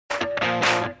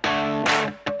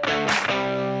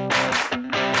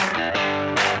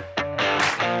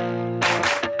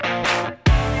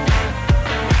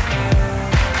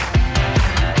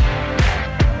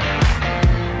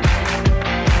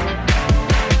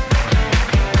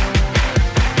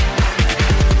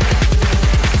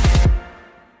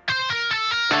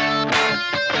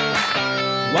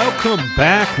Welcome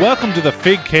back. Welcome to the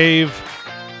Fig Cave.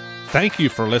 Thank you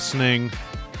for listening.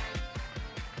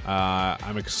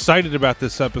 I'm excited about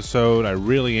this episode. I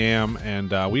really am.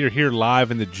 And we are here live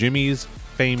in the Jimmy's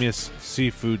Famous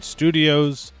Seafood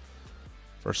Studios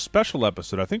for a special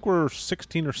episode. I think we're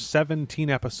 16 or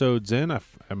 17 episodes in.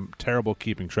 I'm terrible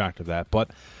keeping track of that. But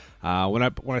when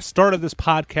I started this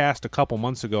podcast a couple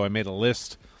months ago, I made a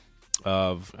list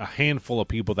of a handful of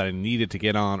people that I needed to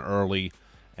get on early.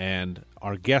 And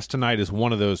our guest tonight is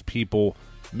one of those people,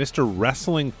 Mr.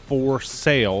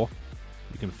 Wrestling4Sale.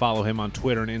 You can follow him on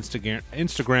Twitter and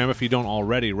Instagram if you don't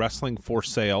already,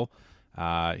 Wrestling4Sale.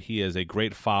 He is a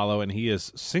great follow, and he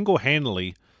has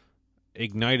single-handedly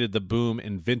ignited the boom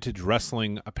in vintage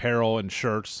wrestling apparel and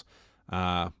shirts.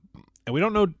 And we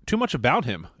don't know too much about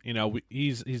him. You know,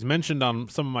 he's mentioned on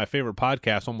some of my favorite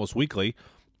podcasts almost weekly.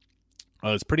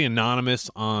 It's pretty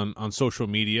anonymous on social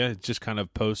media. It just kind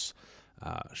of posts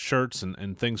shirts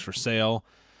and things for sale.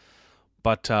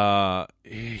 But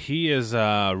he has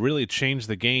really changed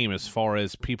the game as far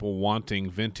as people wanting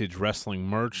vintage wrestling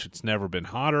merch. It's never been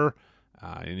hotter.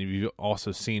 And you've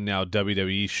also seen now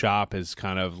WWE Shop has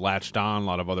kind of latched on. A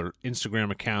lot of other Instagram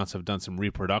accounts have done some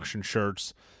reproduction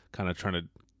shirts, kind of trying to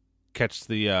catch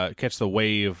the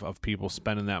wave of people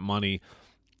spending that money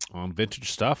on vintage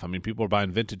stuff. I mean, people are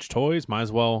buying vintage toys. Might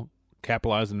as well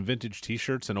capitalize on vintage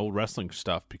T-shirts and old wrestling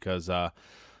stuff because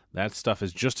that stuff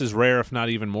is just as rare, if not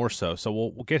even more so. So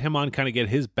we'll get him on, kind of get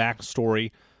his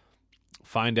backstory,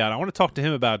 find out. I want to talk to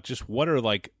him about just what are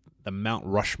like the Mount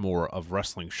Rushmore of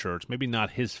wrestling shirts. Maybe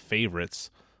not his favorites,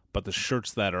 but the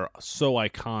shirts that are so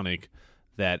iconic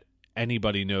that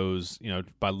anybody knows, you know,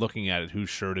 by looking at it, whose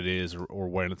shirt it is or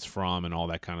where it's from and all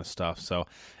that kind of stuff. So,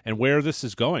 and where this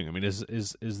is going. I mean, is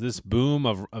this boom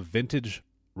of vintage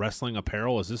wrestling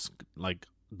apparel, is this like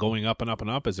going up and up and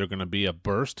up? Is there going to be a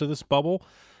burst to this bubble?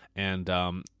 And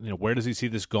where does he see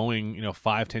this going,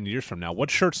 5-10 years from now?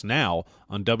 What shirts now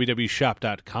on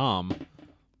www.shop.com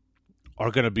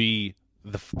are going to be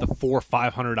the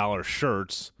 $400-$500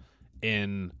 shirts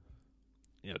in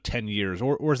 10 years,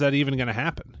 or is that even going to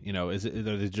happen? Are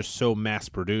they just so mass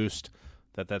produced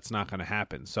that that's not going to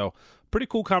happen? So pretty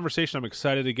cool conversation. I'm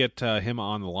excited to get him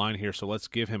on the line here. So let's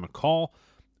give him a call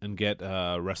and get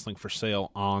Wrestling4Sale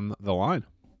on the line.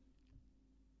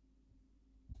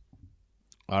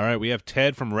 All right, we have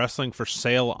Ted from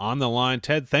Wrestling4Sale on the line.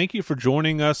 Ted, thank you for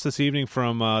joining us this evening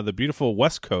from the beautiful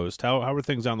West Coast. How are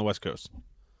things on the West Coast?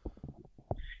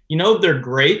 They're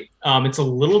great. It's a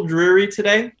little dreary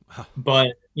today,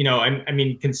 but, I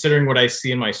mean, considering what I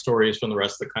see in my stories from the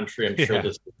rest of the country, I'm sure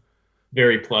this is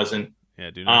very pleasant.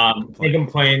 Yeah, do not complain. I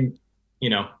complain,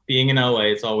 being in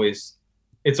LA,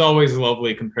 it's always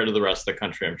lovely compared to the rest of the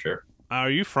country, I'm sure. Are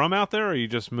you from out there, or you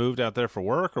just moved out there for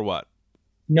work, or what?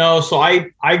 No, so I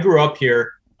grew up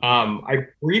here. I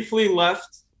briefly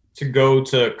left to go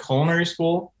to culinary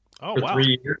school for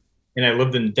 3 years, and I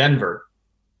lived in Denver.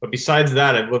 But besides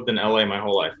that, I've lived in LA my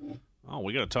whole life. Oh,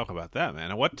 we got to talk about that,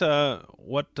 man. What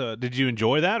did you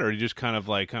enjoy that, or you just kind of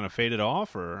faded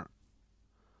off, or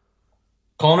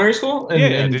culinary school?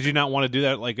 And did you not want to do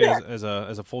that as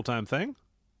a full-time thing?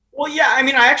 Well, yeah. I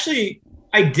mean, I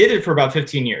did it for about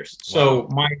 15 years. So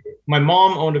my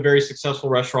mom owned a very successful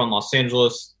restaurant in Los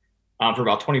Angeles for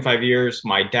about 25 years.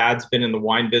 My dad's been in the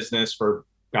wine business for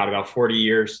about 40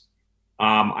 years.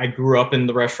 I grew up in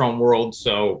the restaurant world,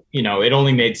 so, it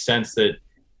only made sense that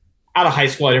out of high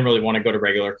school, I didn't really want to go to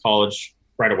regular college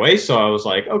right away. So I was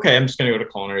like, okay, I'm just going to go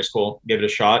to culinary school, give it a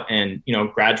shot, and,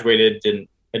 graduated, did an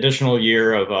additional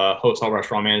year of hotel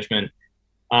restaurant management.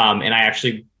 And I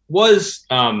actually was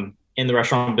in the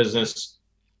restaurant business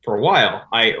for a while.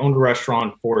 I owned a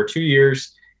restaurant for 2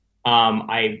 years.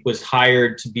 I was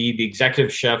hired to be the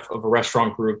executive chef of a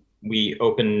restaurant group. We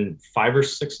opened 5 or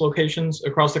 6 locations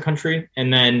across the country.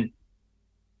 And then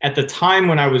at the time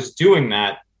when I was doing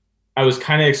that, I was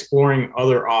kind of exploring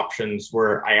other options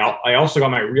where I also got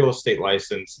my real estate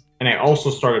license, and I also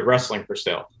started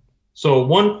Wrestling4Sale. So at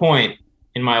one point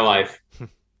in my life,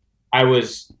 I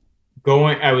was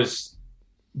doing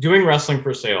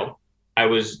Wrestling4Sale. I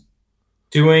was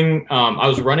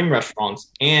running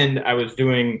restaurants, and I was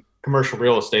doing commercial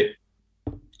real estate.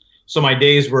 So my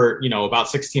days were, about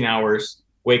 16 hours,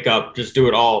 wake up, just do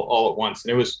it all at once.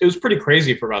 And it was pretty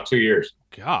crazy for about 2 years.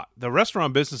 God, the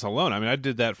restaurant business alone. I mean, I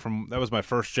did that that was my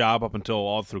first job up until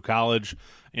all through college,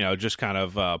 just kind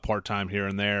of part-time here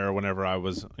and there whenever I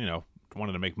was,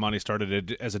 wanted to make money,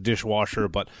 started as a dishwasher.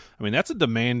 But I mean, that's a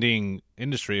demanding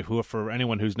industry for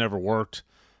anyone who's never worked,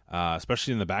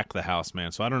 especially in the back of the house,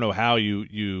 man. So I don't know how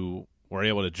you were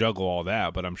able to juggle all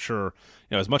that, but I'm sure,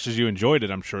 as much as you enjoyed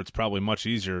it, I'm sure it's probably much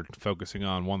easier focusing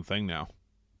on one thing now.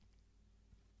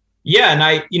 Yeah, and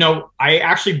I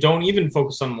actually don't even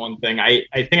focus on one thing. I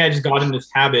think I just got in this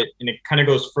habit, and it kind of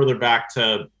goes further back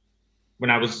to when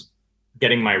I was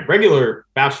getting my regular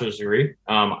bachelor's degree.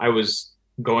 I was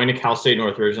going to Cal State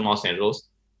Northridge in Los Angeles,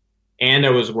 and I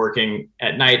was working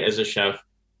at night as a chef,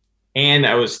 and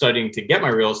I was studying to get my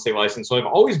real estate license. So I've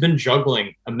always been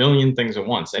juggling a million things at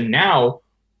once. And now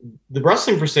the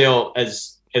Wrestling for Sale,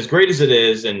 as great as it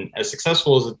is and as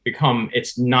successful as it's become,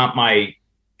 it's not my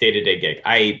day to day gig.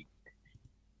 I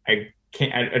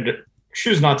can't I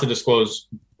choose not to disclose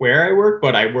where I work,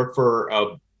 but I work for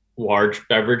a large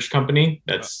beverage company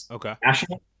that's Okay.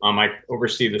 national. I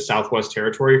oversee the Southwest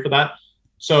territory for that.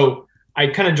 So I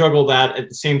kind of juggle that at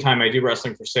the same time I do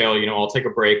Wrestling for Sale. I'll take a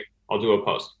break, I'll do a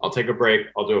post. I'll take a break,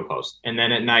 I'll do a post. And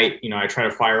then at night, I try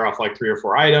to fire off like 3 or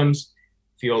 4 items,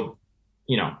 field,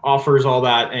 offers, all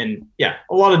that. And yeah,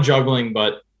 a lot of juggling,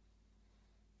 but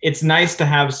it's nice to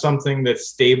have something that's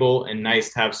stable and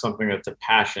nice to have something that's a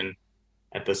passion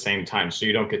at the same time. So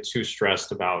you don't get too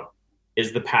stressed about,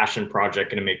 is the passion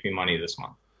project going to make me money this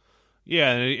month?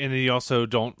 Yeah, and you also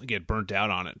don't get burnt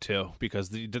out on it too, because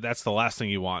that's the last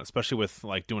thing you want, especially with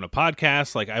like doing a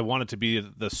podcast. Like I want it to be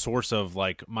the source of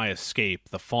like my escape,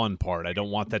 the fun part. I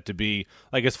don't want that to be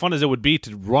like as fun as it would be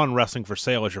to run Wrestling for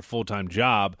Sale as your full-time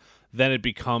job. Then it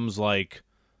becomes like,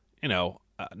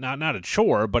 not a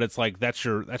chore, but it's like that's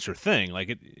your thing.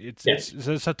 Like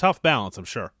it's a tough balance, I'm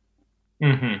sure.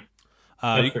 Mm-hmm.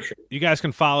 For sure. You guys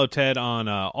can follow Ted on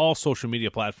all social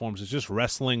media platforms. It's just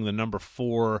wrestling the number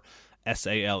 4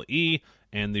 SALE,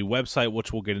 and the website,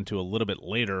 which we'll get into a little bit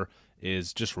later,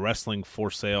 is just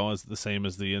Wrestling4Sale, is the same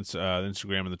as the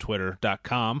Instagram and the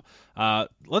Twitter.com.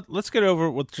 Let's get over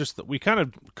with we kind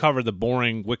of covered the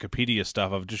boring Wikipedia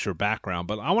stuff of just your background,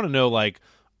 but I want to know, like,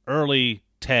 early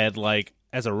Ted, like,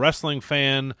 as a wrestling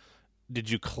fan, did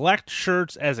you collect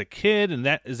shirts as a kid,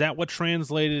 and is that what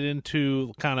translated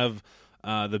into kind of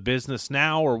the business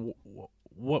now, or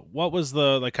what was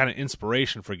the like kind of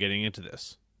inspiration for getting into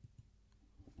this?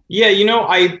 Yeah,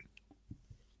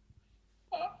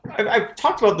 I've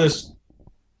talked about this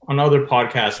on other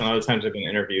podcasts and other times I've been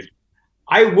interviewed.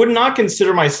 I would not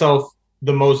consider myself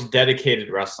the most dedicated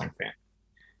wrestling fan.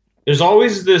 There's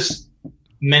always this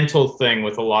mental thing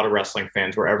with a lot of wrestling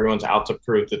fans where everyone's out to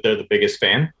prove that they're the biggest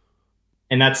fan.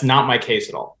 And that's not my case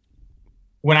at all.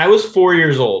 When I was 4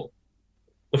 years old,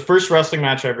 the first wrestling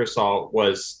match I ever saw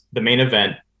was the main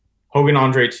event, Hogan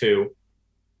Andre 2,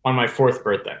 on my 4th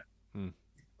birthday.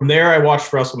 From there, I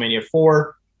watched WrestleMania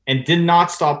 4 and did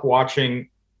not stop watching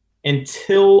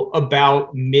until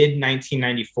about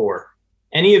mid-1994.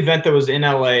 Any event that was in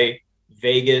LA,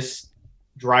 Vegas,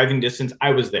 driving distance, I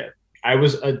was there. I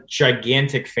was a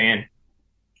gigantic fan.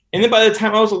 And then by the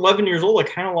time I was 11 years old, I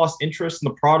kind of lost interest in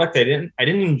the product. I didn't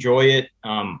enjoy it.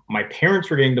 My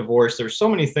parents were getting divorced. There were so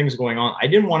many things going on. I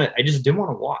just didn't want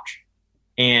to watch.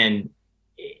 And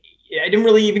I didn't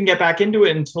really even get back into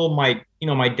it until my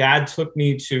dad took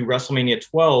me to WrestleMania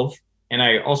 12, and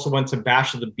I also went to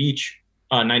Bash at the Beach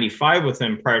 95 with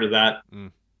him prior to that.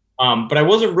 But I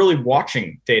wasn't really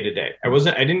watching day to day. I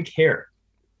didn't care.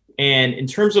 And in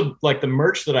terms of like the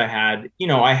merch that I had,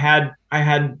 I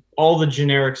had all the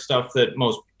generic stuff that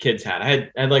most kids had. I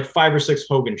had like 5 or 6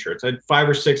 Hogan shirts. I had 5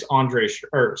 or 6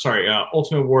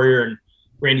 Ultimate Warrior and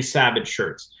Randy Savage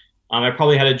shirts. I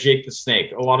probably had a Jake the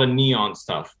Snake, a lot of neon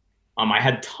stuff. I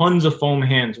had tons of foam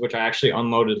hands, which I actually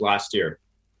unloaded last year.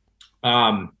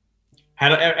 I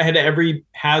had every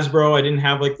Hasbro. I didn't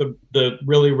have like the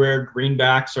really rare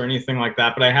greenbacks or anything like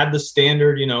that, but I had the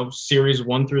standard, series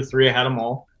 1 through 3. I had them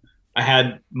all. I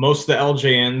had most of the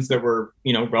LJNs that were,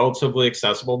 relatively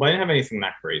accessible, but I didn't have anything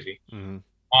that crazy. Mm-hmm.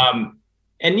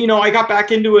 And I got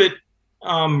back into it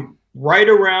right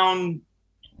around,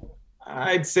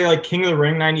 I'd say like King of the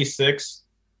Ring 96.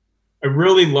 I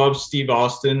really loved Steve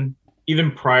Austin.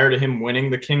 Even prior to him winning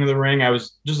the King of the Ring, I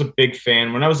was just a big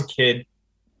fan. When I was a kid,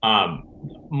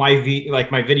 my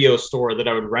video store that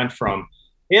I would rent from,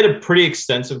 they had a pretty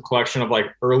extensive collection of like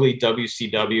early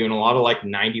WCW and a lot of like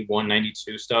 91,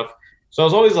 92 stuff. So I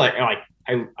was always like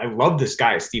I love this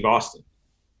guy, Steve Austin.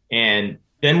 And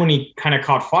then when he kind of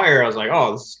caught fire, I was like,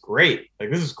 oh, this is great.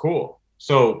 Like, this is cool.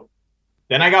 So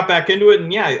then I got back into it,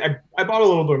 and yeah, I bought a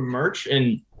little bit of merch.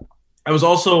 And I was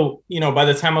also, by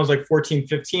the time I was like 14,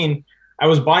 15, I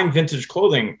was buying vintage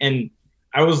clothing. And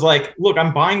I was like, look,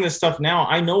 I'm buying this stuff now.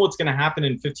 I know what's going to happen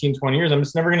in 15, 20 years. I'm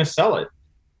just never going to sell it.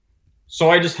 So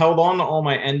I just held on to all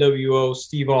my NWO,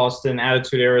 Steve Austin,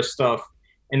 Attitude Era stuff.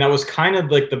 And that was kind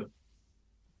of like the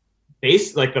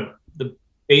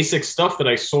basic stuff that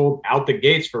I sold out the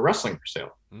gates for Wrestling for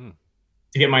Sale.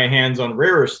 To get my hands on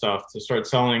rarer stuff to start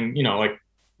selling, like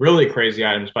really crazy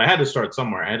items, but I had to start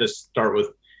somewhere. I had to start with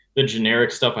the generic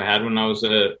stuff I had when I was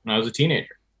a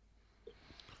teenager.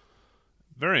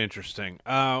 Very interesting.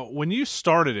 When you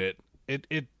started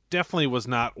it definitely was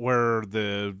not where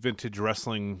the vintage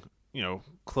wrestling,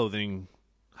 clothing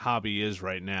hobby is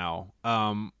right now.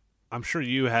 I'm sure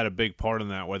you had a big part in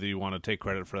that, whether you want to take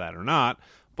credit for that or not.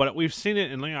 But we've seen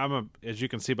it, and as you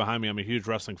can see behind me, I'm a huge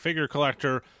wrestling figure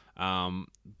collector.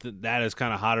 That is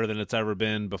kind of hotter than it's ever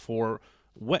been before.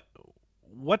 What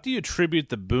do you attribute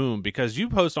the boom? Because you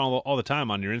post all the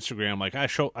time on your Instagram, like I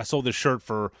sold this shirt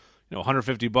for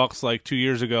 $150 like 2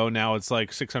 years ago. Now it's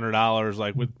like $600,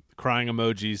 like with crying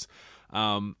emojis.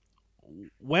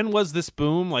 When was this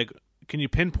boom? Like, can you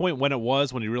pinpoint when it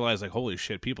was when you realized like, holy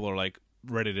shit, people are like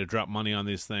ready to drop money on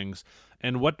these things?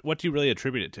 And what do you really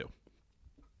attribute it to?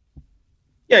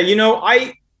 Yeah,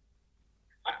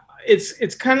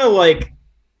 it's kind of like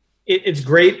it's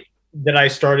great that I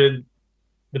started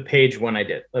the page when I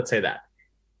did. Let's say that.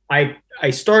 I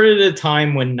started at a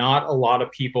time when not a lot of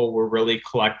people were really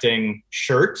collecting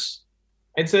shirts,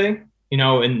 I'd say,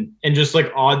 and just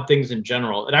like odd things in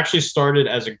general. It actually started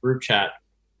as a group chat.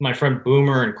 My friend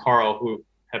Boomer and Carl, who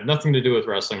have nothing to do with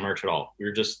wrestling merch at all. We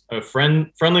were just a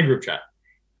friendly group chat.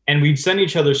 And we'd send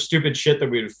each other stupid shit that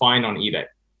we would find on eBay.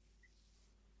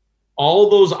 All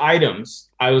those items,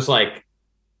 I was like,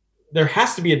 there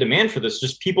has to be a demand for this.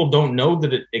 Just people don't know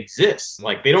that it exists.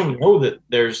 Like, they don't know that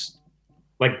there's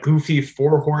like goofy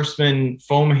 4 Horsemen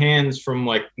foam hands from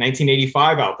like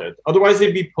 1985 out there. Otherwise,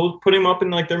 they'd be putting them up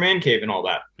in like their man cave and all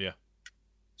that. Yeah.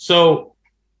 So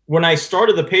when I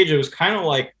started the page, it was kind of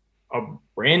like a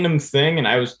random thing, and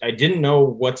I didn't know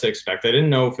what to expect. I didn't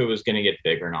know if it was going to get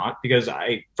big or not, because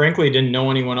I frankly didn't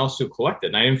know anyone else who collected,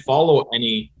 and I didn't follow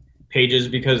any pages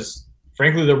because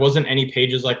frankly there wasn't any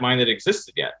pages like mine that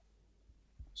existed yet.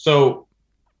 So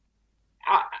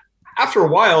after a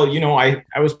while,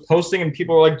 I was posting and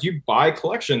people were like, do you buy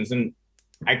collections? And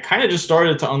I kind of just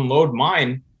started to unload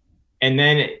mine. And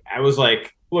then I was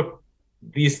like, look,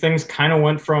 these things kind of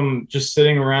went from just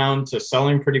sitting around to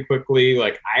selling pretty quickly.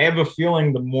 Like, I have a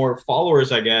feeling the more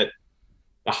followers I get,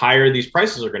 the higher these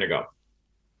prices are going to go.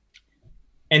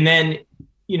 And then,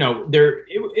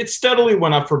 it steadily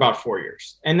went up for about 4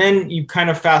 years. And then you kind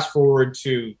of fast forward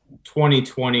to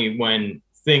 2020 when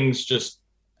things just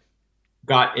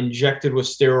got injected with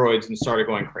steroids and started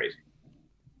going crazy.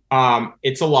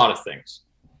 It's a lot of things.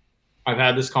 I've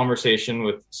had this conversation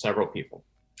with several people.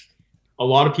 A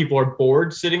lot of people are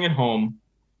bored sitting at home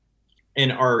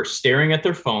and are staring at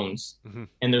their phones,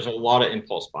 and there's a lot of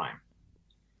impulse buying.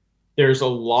 There's a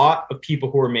lot of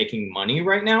people who are making money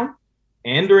right now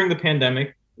and during the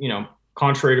pandemic,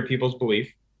 contrary to people's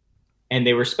belief, and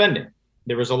they were spending.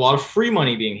 There was a lot of free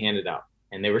money being handed out,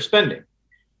 and they were spending.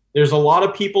 There's a lot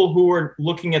of people who are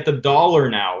looking at the dollar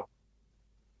now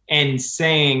and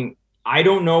saying, I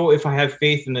don't know if I have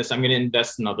faith in this. I'm going to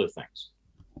invest in other things.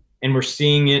 And we're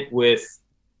seeing it with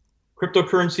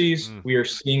cryptocurrencies. We are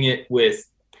seeing it with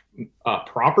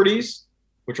properties,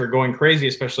 which are going crazy,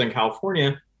 especially in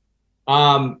California.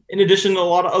 In addition to a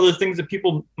lot of other things that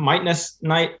people might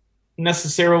not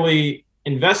necessarily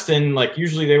invest in, like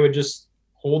usually they would just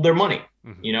hold their money,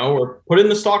 or put it in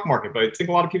the stock market. But I think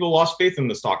a lot of people lost faith in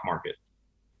the stock market.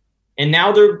 And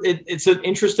now it's an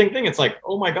interesting thing. It's like,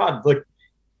 oh my God, look,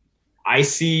 I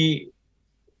see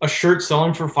a shirt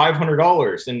selling for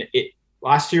 $500 and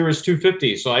last year was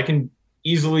 $250. So I can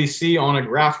easily see on a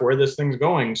graph where this thing's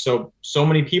going. So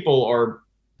many people are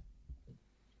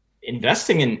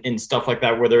investing in stuff like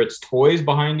that, whether it's toys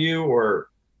behind you or,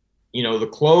 the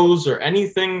clothes or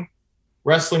anything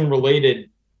wrestling related.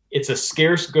 It's a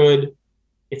scarce good.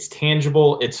 It's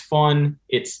tangible. It's fun.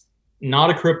 It's not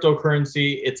a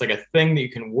cryptocurrency. It's like a thing that you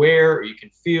can wear or you can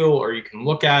feel or you can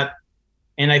look at.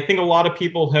 And I think a lot of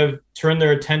people have turned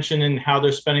their attention in how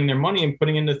they're spending their money and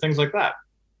putting into things like that.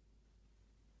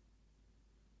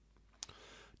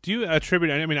 Do you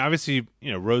attribute, obviously,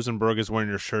 Rosenberg is wearing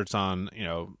your shirts on,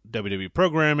 WWE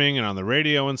programming and on the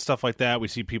radio and stuff like that. We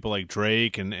see people like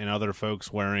Drake and other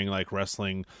folks wearing like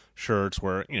wrestling shirts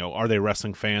where, are they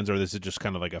wrestling fans or is it just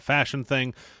kind of like a fashion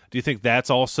thing? Do you think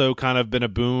that's also kind of been a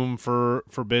boom for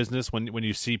business when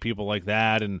you see people like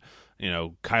that and,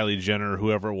 Kylie Jenner,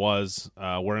 whoever it was,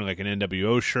 wearing like an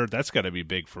NWO shirt? That's got to be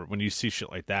big for when you see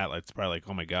shit like that. Like, it's probably like,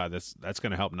 oh my God, that's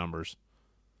going to help numbers.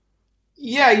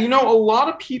 Yeah, a lot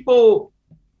of people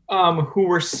who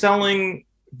were selling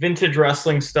vintage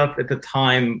wrestling stuff at the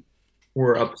time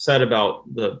were upset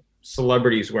about the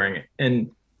celebrities wearing it. And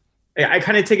I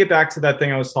kind of take it back to that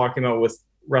thing I was talking about with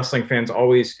wrestling fans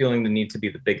always feeling the need to be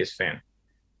the biggest fan.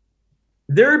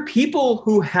 There are people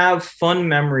who have fun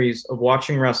memories of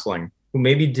watching wrestling who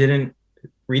maybe didn't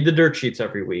read the dirt sheets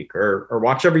every week or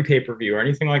watch every pay-per-view or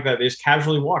anything like that. They just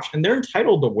casually watch, and they're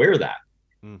entitled to wear that.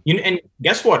 You know, and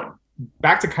guess what?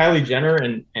 Back to Kylie Jenner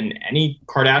and any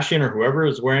Kardashian or whoever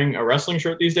is wearing a wrestling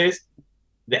shirt these days,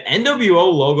 the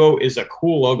NWO logo is a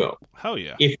cool logo. Hell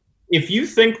yeah. If you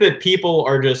think that people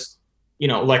are just, you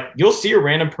know, like you'll see a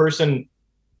random person,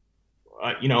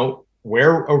 you know,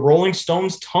 wear a Rolling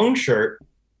Stones tongue shirt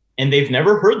and they've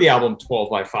never heard the album 12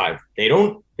 by 5. They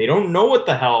don't know what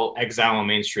the hell Exile on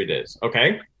Main Street is,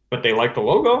 okay? But they like the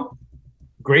logo.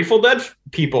 Grateful Dead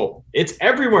people, it's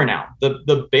everywhere now.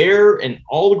 The bear and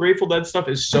all the Grateful Dead stuff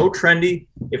is so trendy.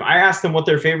 If I ask them what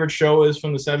their favorite show is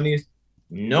from the 70s,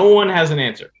 no one has an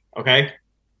answer, okay?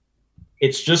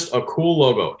 It's just a cool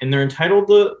logo, and they're entitled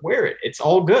to wear it. It's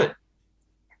all good.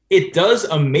 It does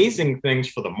amazing things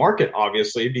for the market,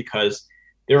 obviously, because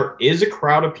there is a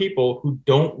crowd of people who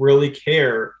don't really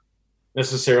care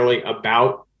necessarily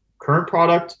about current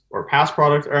product or past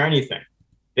product or anything.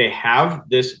 They have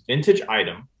this vintage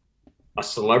item, a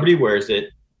celebrity wears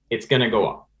it, it's going to go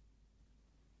up.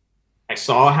 I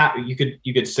saw how you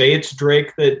could say it's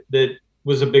Drake that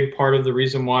was a big part of the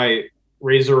reason why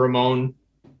Razor Ramon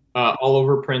all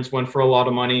over Prince went for a lot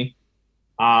of money.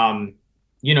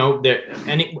 You know,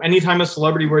 anytime a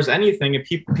celebrity wears anything, if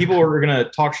people are going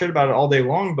to talk shit about it all day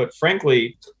long, but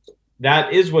frankly,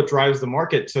 that is what drives the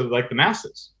market to like the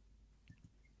masses.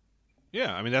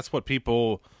 Yeah, I mean that's what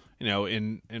people, you know,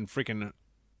 in freaking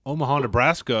Omaha,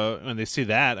 Nebraska, when they see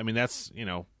that, I mean that's, you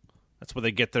know, that's where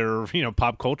they get their, you know,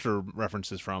 pop culture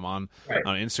references from on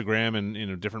Instagram and, you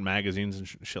know, different magazines and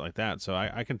shit like that. So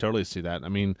I can totally see that. I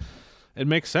mean, it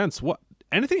makes sense. What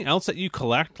anything else that you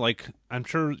collect? Like, I'm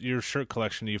sure your shirt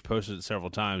collection, you've posted it several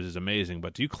times, is amazing.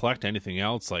 But do you collect anything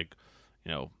else? Like,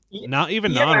 you know, not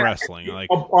even non-wrestling. Like,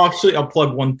 I'll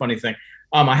plug one funny thing.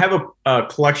 I have a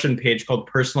collection page called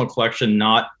Personal Collection,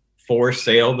 not for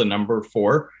sale, the number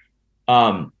 4.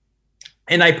 And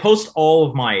I post all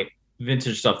of my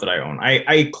vintage stuff that I own.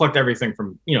 I collect everything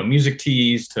from, you know, music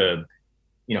tees to,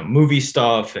 you know, movie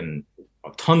stuff and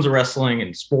tons of wrestling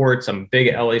and sports. I'm a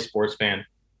big LA sports fan.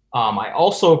 I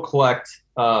also collect,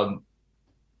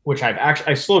 which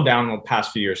I've slowed down in the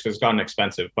past few years because it's gotten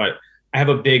expensive, but I have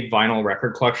a big vinyl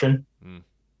record collection.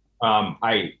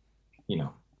 I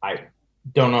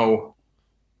don't know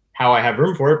how I have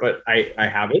room for it, but I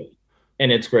have it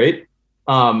and it's great.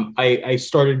 I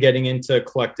started getting into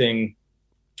collecting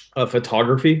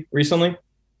photography recently.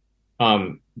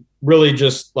 Really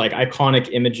just like iconic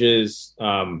images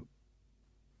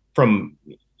from,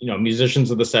 you know,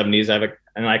 musicians of the 70s. I have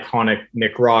an iconic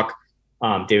Mick Rock,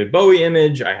 David Bowie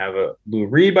image. I have a Lou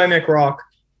Reed by Mick Rock.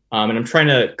 And I'm trying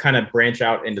to kind of branch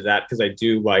out into that because I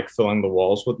do like filling the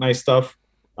walls with nice stuff.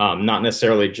 Not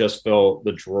necessarily just fill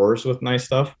the drawers with nice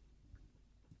stuff.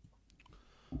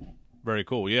 Very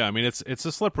cool. Yeah, I mean it's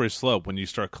a slippery slope when you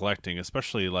start collecting,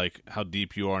 especially like how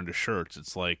deep you are into shirts.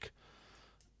 It's like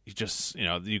you just, you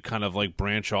know, you kind of like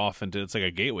branch off into, it's like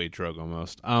a gateway drug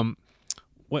almost.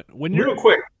 When you're real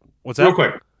quick, what's that? Real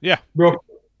quick, yeah. Real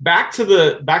back to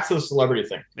the celebrity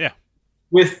thing. Yeah.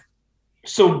 With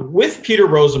Peter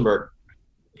Rosenberg,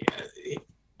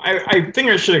 I think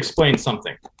I should explain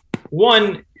something.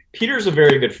 One, Peter's a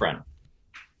very good friend.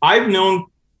 I've known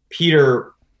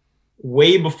Peter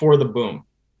way before the boom.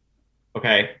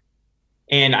 Okay.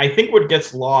 And I think what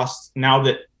gets lost now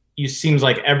that it seems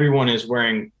like everyone is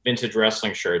wearing vintage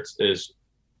wrestling shirts is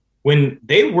when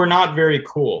they were not very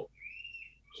cool.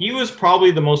 He was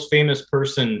probably the most famous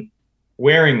person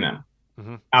wearing them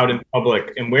out in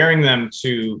public and wearing them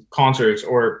to concerts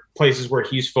or places where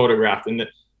he's photographed. And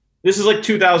this is like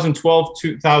 2012,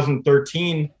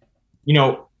 2013. You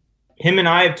know, him and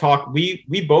I have talked.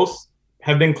 We both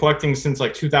have been collecting since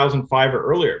like 2005 or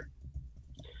earlier,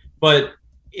 but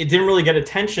it didn't really get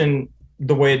attention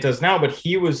the way it does now. But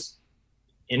he was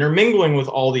intermingling with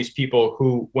all these people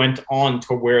who went on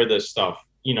to wear this stuff,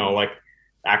 you know, like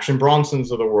Action Bronsons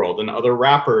of the world and other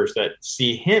rappers that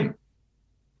see him.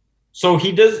 So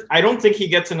I don't think he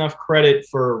gets enough credit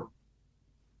for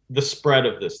the spread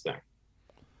of this thing.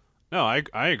 No,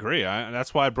 I agree.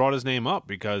 That's why I brought his name up,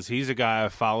 because he's a guy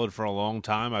I've followed for a long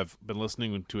time. I've been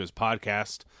listening to his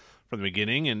podcast from the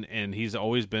beginning, and he's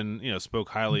always been, you know, spoke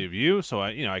highly of you. So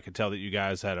I could tell that you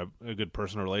guys had a good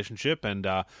personal relationship, and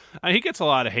he gets a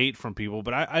lot of hate from people,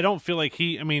 but I don't feel like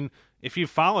I mean, if you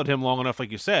followed him long enough,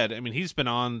 like you said, I mean, he's been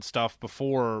on stuff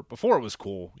before it was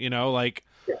cool, you know, like.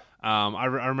 Yeah. I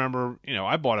remember, you know,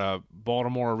 I bought a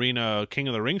Baltimore Arena King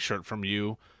of the Ring shirt from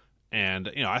you,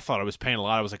 and, you know, I thought I was paying a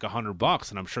lot. It was like $100,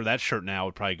 and I'm sure that shirt now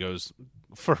would probably goes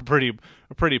for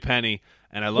a pretty penny.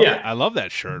 And I love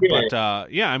that shirt. Yeah. But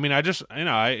I mean,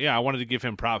 I wanted to give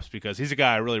him props because he's a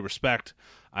guy I really respect.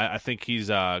 I think he's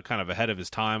kind of ahead of his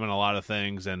time in a lot of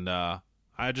things, and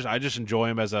I just enjoy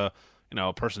him as a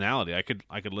personality. I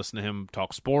could listen to him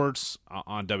talk sports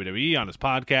on WWE on his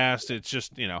podcast. It's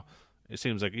just it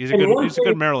seems like he's a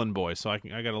good Maryland boy. So I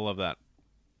gotta love that.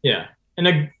 Yeah,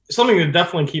 and something to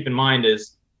definitely keep in mind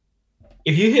is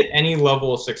if you hit any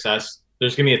level of success,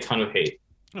 there's gonna be a ton of hate.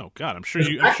 Oh God, I'm sure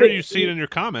you see it in your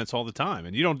comments all the time,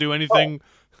 and you don't do anything.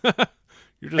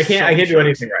 You're just I can't do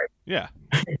anything right. Yeah,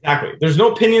 exactly. There's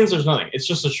no opinions. There's nothing. It's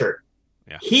just a shirt.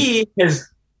 Yeah. He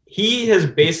has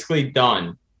basically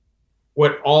done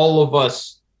what all of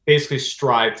us basically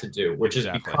strive to do, which is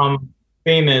become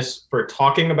famous for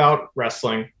talking about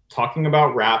wrestling, talking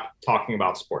about rap, talking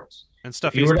about sports, and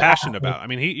stuff he's passionate about. I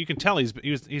mean, you can tell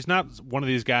he's not one of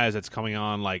these guys that's coming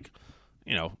on like,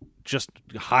 just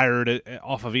hired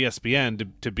off of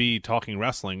ESPN to be talking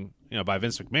wrestling, by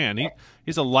Vince McMahon.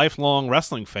 He's a lifelong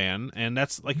wrestling fan, and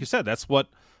that's, like you said, that's what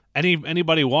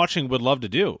anybody watching would love to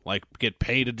do, like get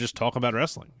paid to just talk about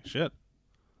wrestling. Shit.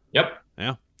 Yep.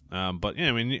 Yeah. But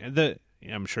I mean,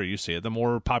 I'm sure you see it. The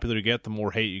more popular you get, the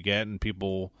more hate you get, and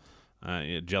people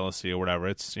jealousy or whatever.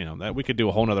 It's that we could do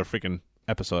a whole nother freaking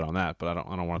episode on that, but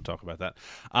I don't want to talk about that.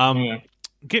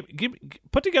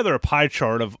 Put together a pie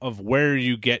chart of where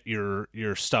you get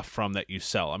your stuff from that you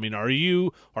sell. I mean,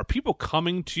 are people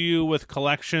coming to you with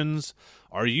collections?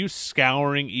 Are you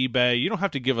scouring eBay? You don't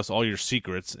have to give us all your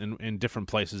secrets in different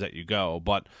places that you go,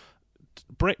 but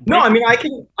no, I mean,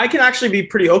 I can actually be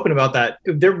pretty open about that.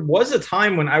 There was a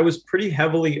time when I was pretty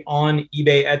heavily on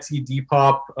eBay, Etsy,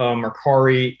 Depop,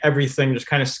 Mercari, everything, just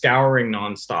kind of scouring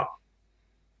nonstop.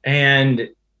 And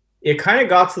it kind of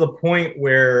got to the point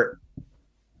where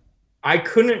I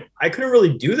couldn't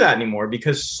really do that anymore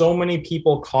because so many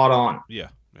people caught on. Yeah.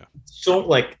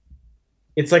 So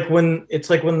it's like when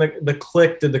the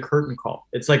Click did the curtain call.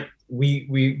 It's like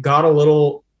we got a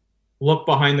little look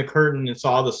behind the curtain and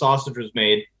saw the sausage was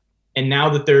made, and now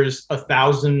that there's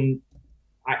 1,000,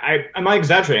 I'm not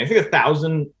exaggerating, I think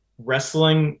 1,000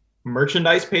 wrestling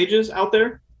merchandise pages out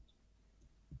there.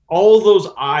 All of those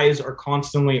eyes are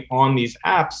constantly on these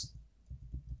apps.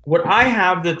 What I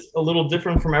have that's a little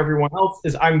different from everyone else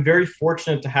is I'm very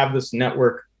fortunate to have this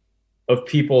network of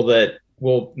people that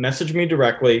will message me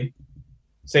directly,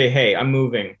 say, hey, I'm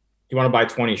moving. Do you want to buy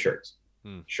 20 shirts?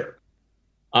 Sure.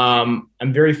 I'm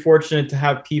very fortunate to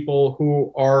have people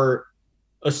who are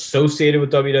associated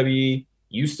with WWE,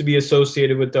 used to be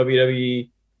associated with WWE,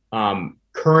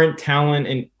 current talent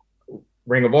in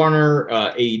Ring of Honor,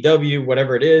 AEW,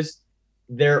 whatever it is.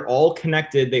 They're all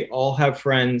connected. They all have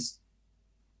friends.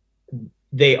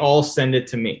 They all send it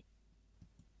to me.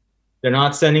 They're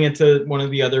not sending it to one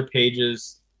of the other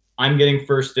pages. I'm getting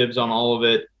first dibs on all of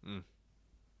it.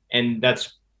 And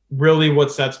that's really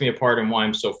what sets me apart and why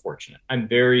I'm so fortunate. I'm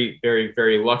very, very,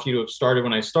 very lucky to have started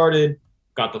when I started,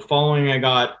 got the following I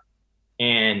got.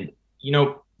 And,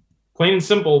 plain and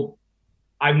simple,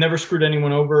 I've never screwed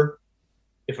anyone over.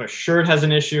 If a shirt has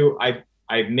an issue, I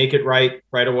make it right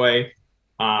away.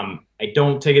 I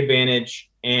don't take advantage.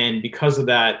 And because of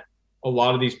that, a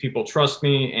lot of these people trust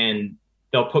me, and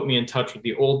they'll put me in touch with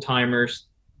the old timers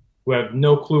who have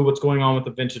no clue what's going on with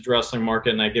the vintage wrestling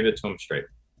market, and I give it to them straight.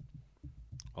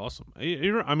 Awesome. Are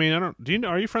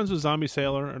you friends with Zombie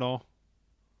Sailor at all?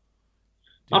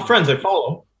 Not friends, I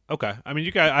follow. Okay. I mean,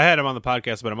 you guys, I had him on the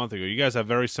podcast about a month ago. You guys have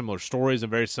very similar stories and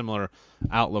very similar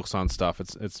outlooks on stuff.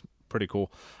 It's pretty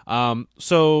cool.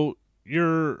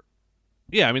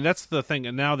 Yeah, I mean, that's the thing.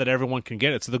 And now that everyone can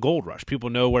get it, it's the gold rush. People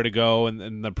know where to go,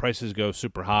 and the prices go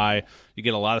super high. You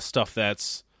get a lot of stuff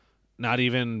that's not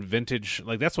even vintage.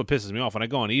 Like, that's what pisses me off. When I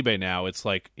go on eBay now, it's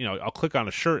like, I'll click on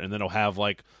a shirt, and then it'll have,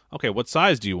 like, okay, what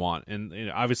size do you want? And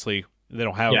obviously, they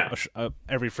don't have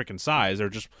every freaking size. They're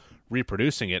just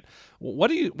reproducing it.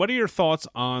 What are your thoughts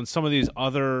on some of these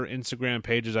other Instagram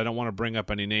pages? I don't want to bring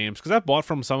up any names, because I've bought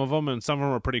from some of them, and some of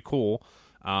them are pretty cool.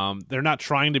 They're not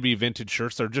trying to be vintage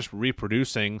shirts. They're just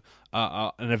reproducing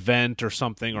an event or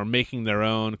something, or making their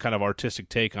own kind of artistic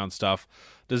take on stuff.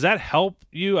 Does that help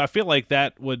you? I feel like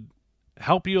that would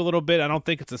help you a little bit. I don't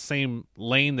think it's the same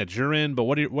lane that you're in, but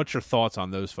what's your thoughts on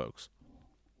those folks?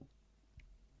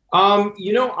 I'm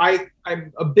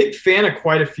a big fan of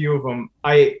quite a few of them.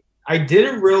 I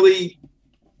didn't really.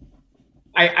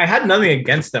 I had nothing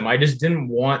against them. I just didn't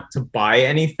want to buy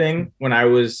anything when I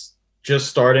was just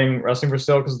starting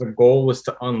Wrestling4Sale, because the goal was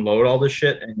to unload all this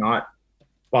shit and not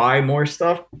buy more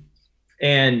stuff.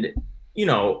 And,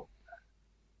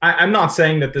 I'm not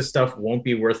saying that this stuff won't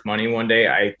be worth money one day.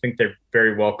 I think there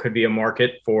very well could be a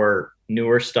market for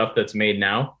newer stuff that's made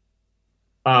now.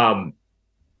 Um,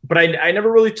 but I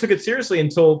never really took it seriously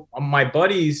until my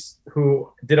buddies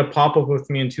who did a pop up with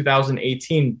me in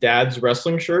 2018, Dad's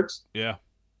wrestling shirts. Yeah.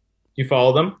 Do you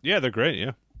follow them? Yeah, they're great.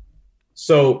 Yeah.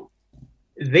 So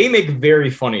they make very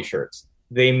funny shirts.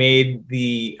 They made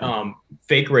the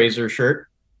fake Razor shirt.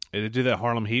 Did they do that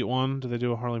Harlem Heat one? Did they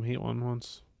do a Harlem Heat one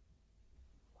once?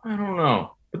 I don't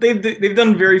know, but they've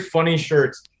done very funny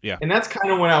shirts. Yeah. And that's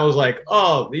kind of when I was like,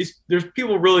 oh, there's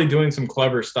people really doing some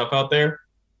clever stuff out there.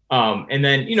 And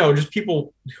then, just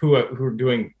people who are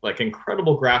doing like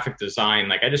incredible graphic design.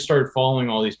 Like I just started following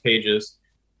all these pages.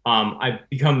 I've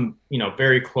become,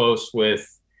 very close with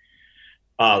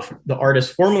the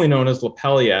artist formerly known as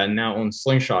Lapelia and now owns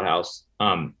Slingshot House.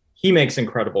 He makes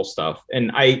incredible stuff,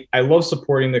 and I love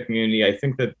supporting the community. I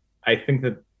think that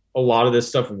a lot of this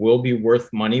stuff will be worth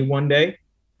money one day.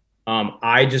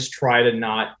 I just try to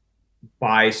not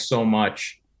buy so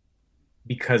much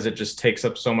because it just takes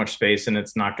up so much space, and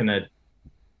it's not going to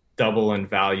double in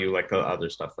value like the other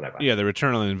stuff that I buy. Yeah, the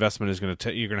return on the investment is going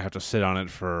to you're going to have to sit on it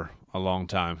for a long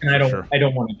time. And I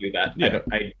don't want to do that. Yeah.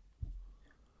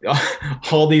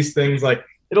 All these things, like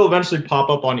it'll eventually pop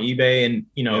up on eBay, and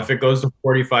if it goes to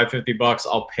 $45-$50,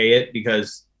 I'll pay it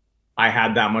because I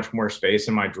had that much more space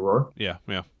in my drawer. Yeah.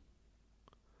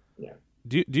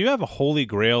 Do you have a holy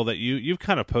grail that you've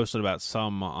kind of posted about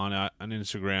some on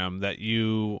Instagram that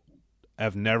you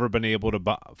have never been able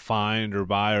to find or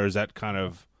buy, or is that kind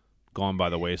of gone by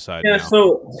the wayside now?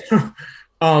 So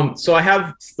so I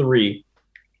have 3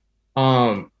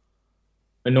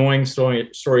 annoying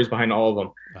stories behind all of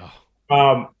them.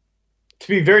 Oh. To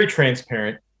be very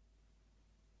transparent,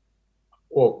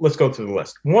 well, let's go through the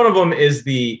list. One of them is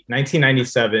the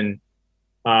 1997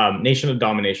 Nation of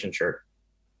Domination shirt.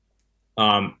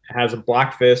 It has a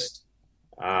black fist.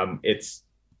 It's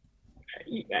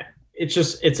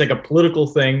like a political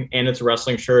thing, and it's a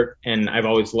wrestling shirt, and I've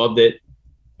always loved it.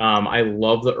 I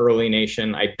love the early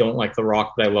Nation. I don't like The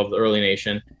Rock, but I love the early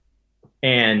Nation,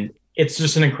 and it's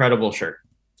just an incredible shirt.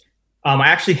 I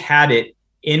actually had it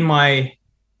in my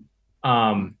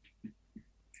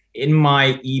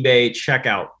eBay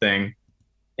checkout thing,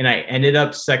 and I ended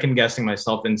up second guessing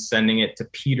myself and sending it to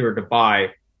Peter to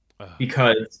buy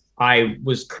because I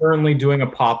was currently doing a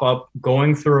pop-up,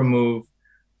 going through a move.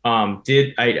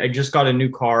 I just got a new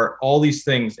car, all these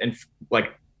things, and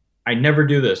like I never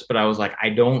do this, but I was like, I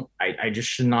just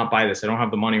should not buy this. I don't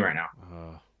have the money right now.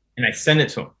 And I sent it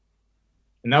to him,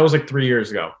 and that was like 3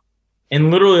 years ago. And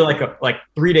literally like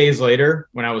 3 days later,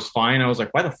 when I was fine, I was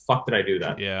like, why the fuck did I do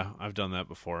that? Yeah, I've done that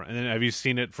before. And then have you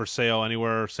seen it for sale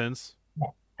anywhere since?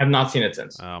 Have not seen it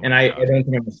since. And I don't think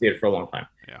I'm going to see it for a long time.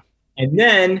 Yeah. And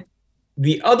then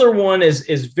the other one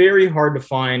is very hard to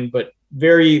find, but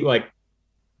very like,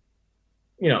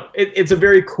 it's a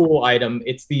very cool item.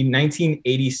 It's the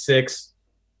 1986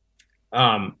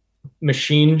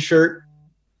 Machine shirt.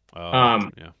 Yeah.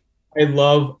 I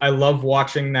love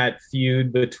watching that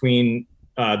feud between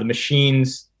the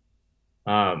Machines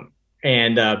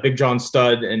and Big John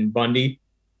Studd and Bundy.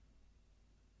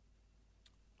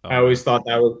 I always thought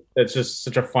that's just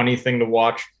such a funny thing to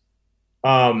watch.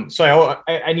 So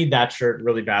I need that shirt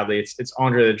really badly. It's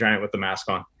Andre the Giant with the mask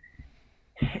on.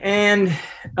 And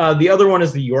the other one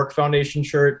is the York Foundation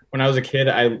shirt. When I was a kid,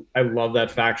 I loved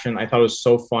that faction. I thought it was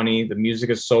so funny. The music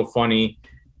is so funny.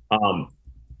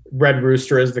 Red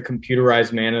Rooster as the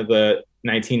computerized man of the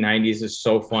 1990s is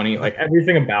so funny. Like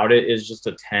everything about it is just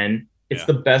a 10. It's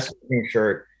the best looking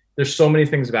shirt. There's so many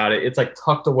things about it. It's like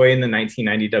tucked away in the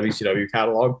 1990 WCW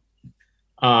catalog.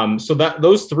 So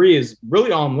those 3 is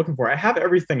really all I'm looking for. I have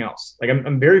everything else. Like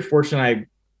I'm very fortunate.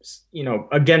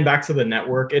 Again, back to the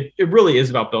network. It really is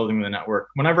about building the network.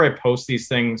 Whenever I post these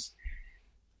things,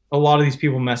 a lot of these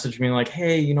people message me like,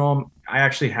 hey, I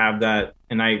actually have that.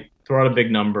 And I throw out a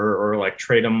big number or like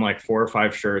trade them like 4 or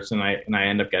 5 shirts, and I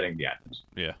end up getting the items.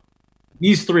 Yeah.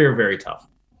 These 3 are very tough.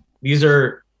 These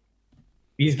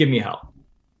give me hell.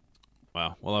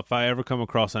 Wow. Well, if I ever come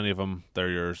across any of them, they're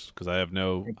yours because I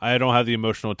don't have the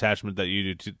emotional attachment that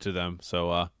you do to them. So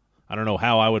I don't know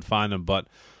how I would find them, but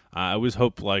I always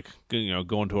hope like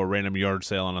going to a random yard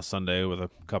sale on a Sunday with a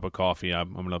cup of coffee,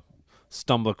 I'm gonna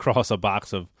stumble across a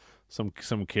box of some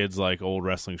kids like old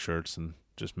wrestling shirts and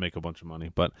just make a bunch of money.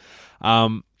 But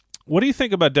what do you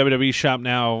think about WWE Shop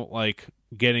now, like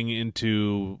getting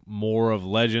into more of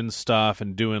Legends stuff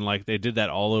and doing like they did that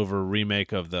all over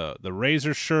remake of the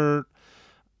Razor shirt?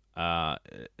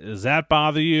 Does that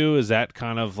bother you? Is that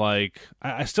kind of like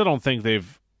I still don't think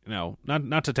they've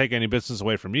not to take any business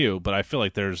away from you, but I feel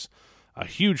like there's a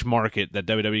huge market that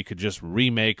WWE could just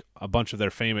remake a bunch of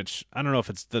their famous. I don't know if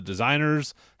it's the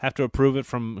designers have to approve it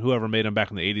from whoever made them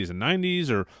back in the 80s and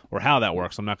 90s, or how that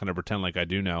works. I'm not going to pretend like I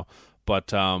do know.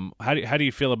 But how do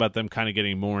you feel about them kind of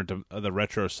getting more into the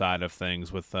retro side of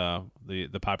things with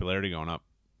the popularity going up?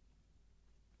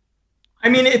 I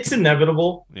mean, it's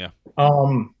inevitable. Yeah.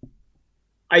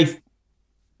 I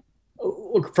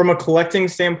look from a collecting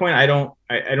standpoint. I don't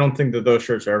think that those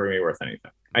shirts are ever going to be worth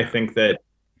anything.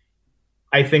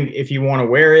 I think if you want to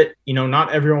wear it,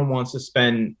 not everyone wants to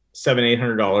spend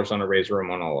 $700-800 on a Razor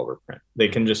Ramon all over print. They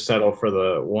can just settle for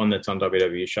the one that's on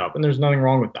WWE Shop, and there's nothing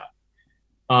wrong with that.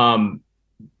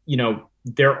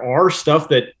 There are stuff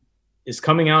that is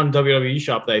coming out in WWE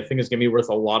Shop that I think is going to be worth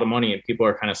a lot of money, and people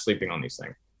are kind of sleeping on these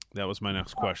things. That was my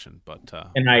next question, but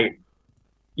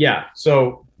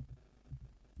so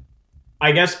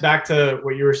I guess back to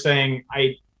what you were saying,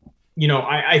 I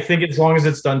think as long as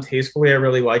it's done tastefully, I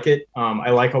really like it. I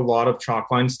like a lot of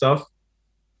chalkline stuff,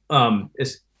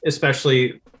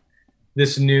 especially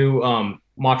this new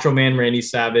Macho Man Randy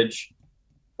Savage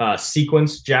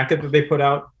sequence jacket that they put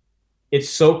out. It's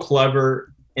so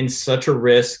clever and such a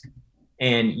risk,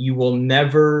 and you will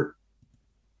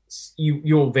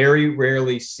very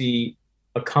rarely see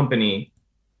a company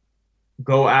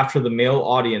go after the male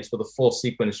audience with a full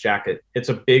sequence jacket. It's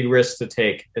a big risk to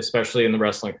take, especially in the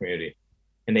wrestling community.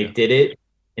 And they did it,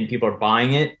 and people are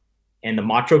buying it. And the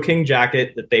Macho King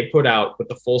jacket that they put out with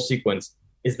the full sequence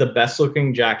is the best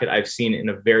looking jacket I've seen in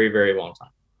a very, very long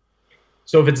time.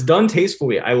 So if it's done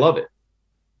tastefully, I love it.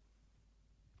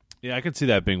 Yeah, I could see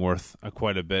that being worth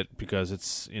quite a bit because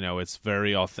it's it's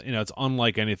very it's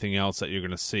unlike anything else that you're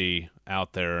going to see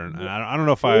out there, and I don't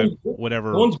know if I would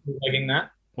ever. No one's bootlegging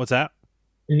that. What's that?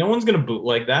 No one's going to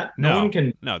bootleg that. No one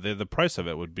can. No, the price of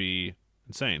it would be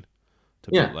insane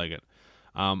to bootleg it.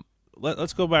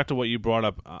 Let's go back to what you brought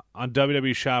up on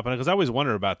WWE Shop, because I always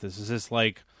wonder about this. Is this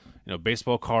like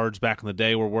baseball cards back in the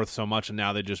day were worth so much, and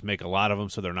now they just make a lot of them,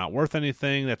 so they're not worth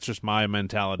anything? That's just my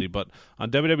mentality. But on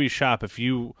WWE Shop, if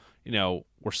you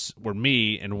were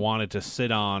me and wanted to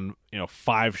sit on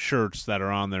 5 shirts that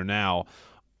are on there now,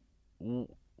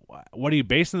 what are you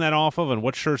basing that off of, and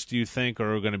what shirts do you think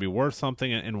are going to be worth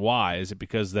something, and why? Is it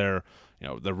because they're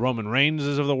the Roman Reigns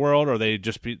of the world, or they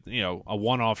just be a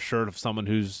one-off shirt of someone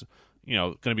who's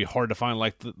going to be hard to find,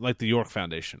 like the York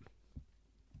Foundation?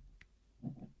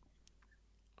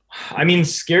 I mean,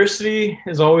 scarcity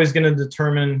is always going to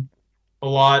determine a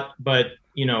lot, but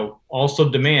also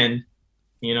demand.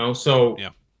 So yeah.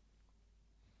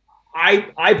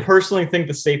 I personally think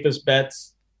the safest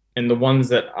bets and the ones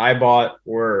that I bought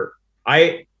were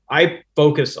I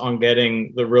focus on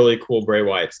getting the really cool Bray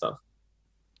Wyatt stuff.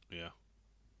 Yeah.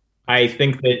 I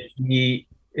think that he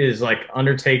is like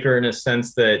Undertaker in a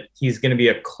sense that he's going to be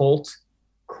a cult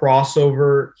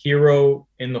crossover hero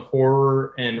in the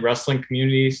horror and wrestling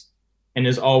communities, and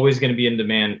is always going to be in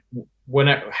demand.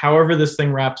 However this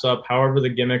thing wraps up, however the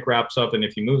gimmick wraps up, and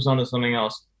if he moves on to something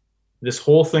else, this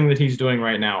whole thing that he's doing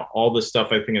right now, all this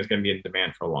stuff I think is going to be in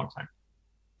demand for a long time.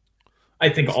 I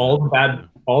think all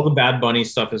the Bad Bunny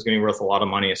stuff is going to be worth a lot of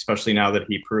money, especially now that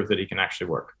he proved that he can actually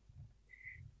work.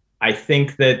 I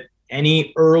think that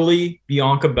any early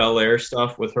Bianca Belair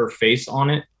stuff with her face on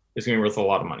it is going to be worth a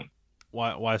lot of money.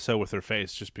 Why so with her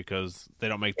face? Just because they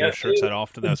don't make their shirts that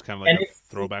often? That's kind of like a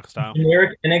throwback style.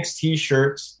 Generic NXT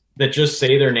shirts that just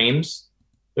say their names,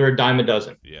 they're a dime a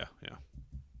dozen. Yeah.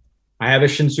 I have a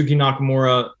Shinsuke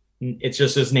Nakamura. It's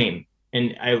just his name.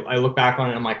 And I look back on it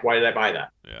and I'm like, why did I buy that?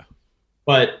 Yeah.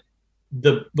 But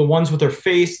the ones with her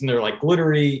face and they're like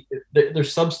glittery,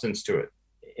 there's substance to it.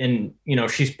 And,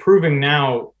 she's proving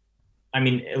now, I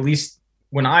mean, at least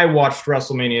when I watched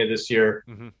WrestleMania this year,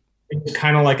 it was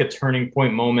kind of like a turning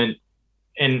point moment.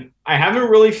 And I haven't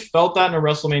really felt that in a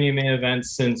WrestleMania main event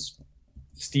since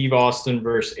Steve Austin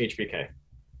versus HBK.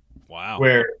 Wow.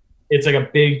 Where it's like a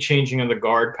big changing of the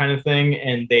guard kind of thing.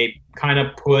 And they kind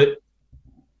of put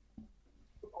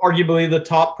arguably the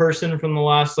top person from the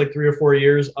last 3 or 4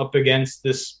 years up against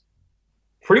this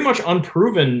pretty much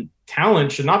unproven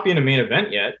talent, should not be in a main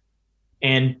event yet,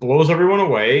 and blows everyone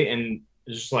away. And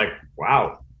it's just like,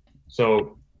 wow.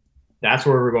 So that's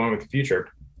where we're going with the future.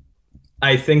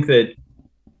 I think that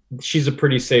she's a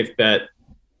pretty safe bet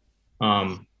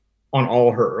on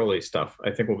all her early stuff.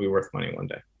 I think will be worth money one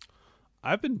day.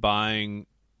 I've been buying,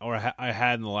 or I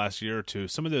had in the last year or two,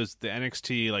 some of the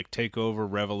NXT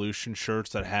Takeover Revolution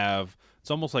shirts that have, it's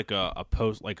almost like a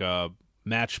post, like a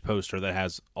match poster that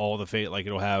has all the fate.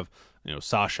 It'll have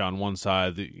Sasha on one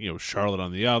side, Charlotte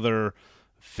on the other,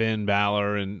 Finn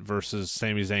Balor and versus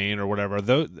Sami Zayn or whatever.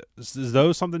 Is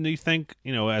those something that you think,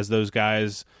 as those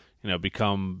guys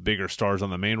become bigger stars on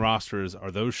the main rosters.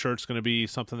 Are those shirts going to be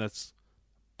something that's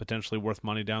potentially worth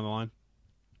money down the line?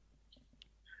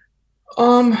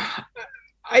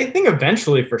 I think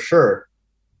eventually for sure.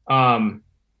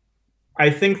 I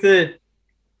think that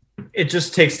it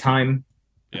just takes time.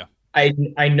 Yeah.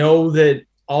 I know that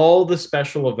all the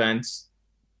special events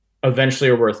eventually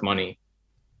are worth money.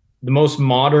 The most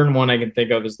modern one I can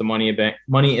think of is the Money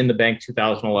in the Bank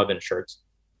 2011 shirts.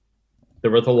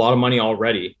 They're worth a lot of money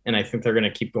already, and I think they're going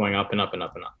to keep going up and up and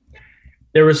up and up.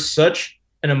 There was such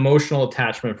an emotional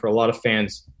attachment for a lot of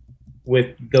fans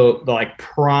with the like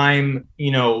prime,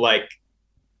 like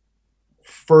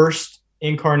first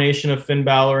incarnation of Finn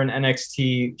Balor and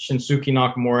NXT Shinsuke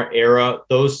Nakamura era.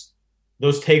 Those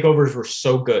takeovers were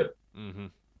so good. Mm-hmm.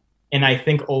 And I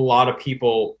think a lot of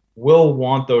people will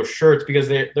want those shirts because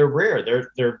they're rare.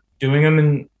 They're doing them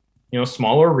in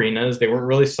smaller arenas. They weren't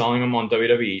really selling them on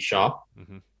WWE Shop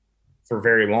for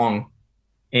very long,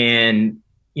 and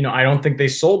I don't think they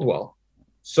sold well.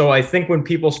 So I think when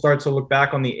people start to look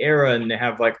back on the era and they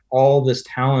have like all this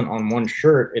talent on one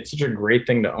shirt, it's such a great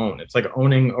thing to own. It's like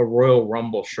owning a Royal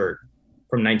Rumble shirt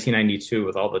from 1992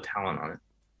 with all the talent on it.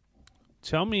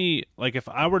 Tell me, like, if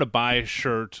I were to buy a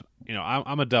shirt,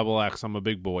 I'm a double X, I'm a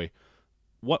big boy.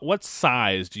 What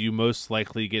size do you most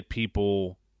likely get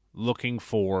people looking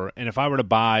for? And if I were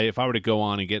to go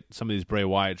on and get some of these Bray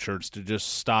Wyatt shirts to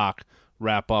just stock,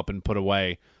 wrap up, and put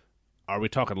away, are we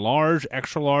talking large,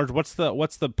 extra large? What's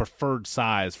the preferred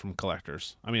size from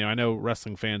collectors? I mean, I know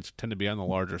wrestling fans tend to be on the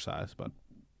larger size, but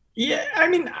yeah, I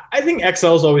mean, I think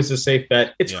XL is always a safe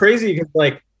bet. It's crazy because,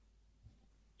 like,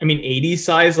 I mean, 80s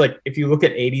size, like if you look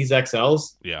at 80s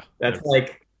XLs, that's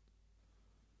like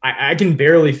I can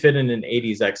barely fit in an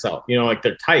 80s XL. Like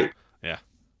they're tight. Yeah,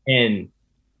 and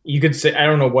you could say I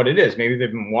don't know what it is. Maybe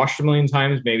they've been washed a million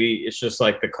times. Maybe it's just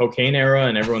like the cocaine era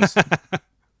and everyone's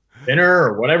thinner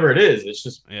or whatever it is. It's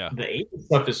just the 80s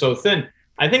stuff is so thin.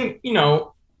 I think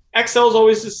XL is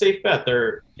always a safe bet.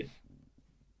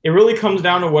 It really comes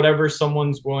down to whatever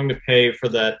someone's willing to pay for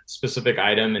that specific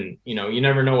item, and you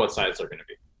never know what size they're going to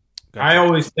be. Gotcha. I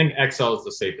always think XL is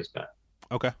the safest bet.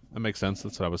 Okay, that makes sense.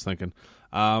 That's what I was thinking.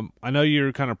 I know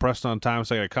you're kind of pressed on time,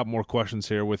 so I got a couple more questions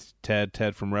here with Ted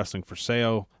from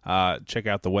Wrestling4Sale. Check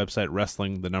out the website,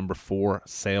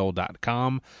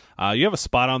 wrestling4sale.com. You have a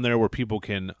spot on there where people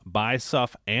can buy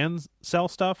stuff and sell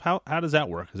stuff. How does that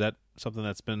work? Is that something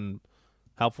that's been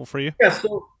helpful for you? Yeah,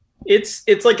 so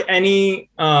it's like any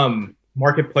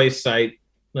marketplace site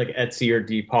like Etsy or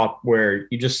Depop where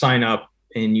you just sign up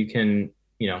and you can,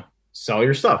 sell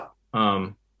your stuff.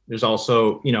 There's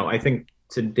also, I think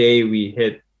today we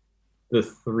hit the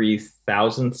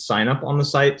 3,000th sign up on the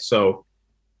site. So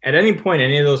at any point,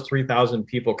 any of those 3,000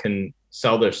 people can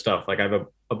sell their stuff. Like I have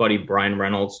a buddy, Brian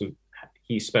Reynolds, who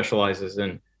he specializes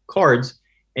in cards,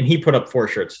 and he put up 4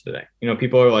 shirts today.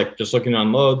 People are like just looking to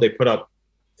unload. They put up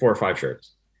 4 or 5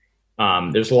 shirts.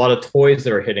 There's a lot of toys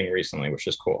that are hitting recently, which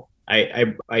is cool.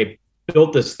 I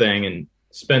built this thing and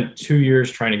spent 2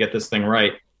 years trying to get this thing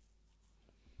right,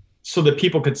 so that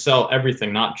people could sell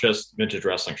everything, not just vintage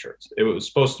wrestling shirts. It was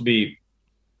supposed to be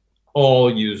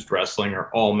all used wrestling or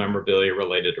all memorabilia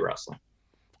related to wrestling.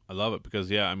 I love it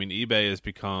because, eBay has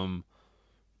become,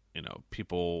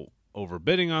 people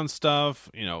overbidding on stuff,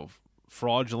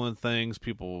 fraudulent things,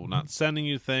 people not sending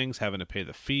you things, having to pay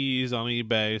the fees on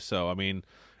eBay. So,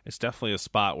 it's definitely a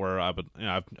spot where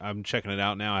I'm checking it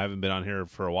out now. I haven't been on here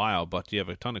for a while, but you have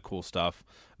a ton of cool stuff,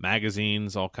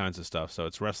 magazines, all kinds of stuff. So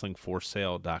it's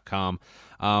wrestling4sale.com.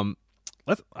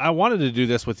 I wanted to do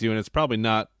this with you, and it's probably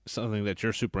not something that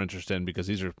you're super interested in because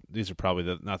these are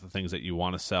probably not the things that you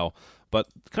want to sell, but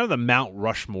kind of the Mount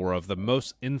Rushmore of the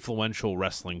most influential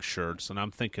wrestling shirts. And I'm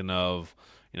thinking of,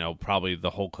 probably the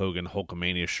Hulk Hogan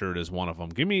Hulkamania shirt is one of them.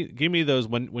 Give me those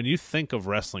when you think of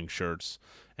wrestling shirts.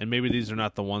 And maybe these are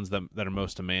not the ones that are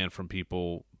most demand from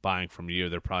people buying from you.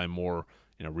 They're probably more,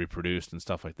 reproduced and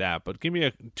stuff like that. But give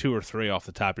me 2 or 3 off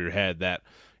the top of your head that,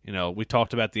 we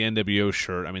talked about the NWO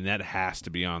shirt. That has to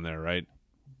be on there, right?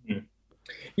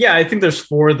 Yeah, I think there's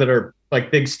 4 that are like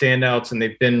big standouts, and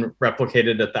they've been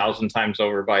replicated 1,000 times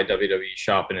over by WWE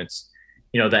Shop. And it's,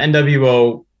 the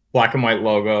NWO black and white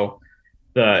logo,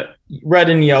 the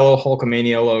red and yellow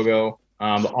Hulkamania logo,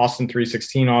 the Austin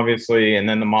 316, obviously, and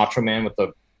then the Macho Man with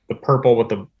the purple with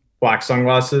the black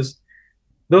sunglasses.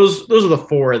 Those are the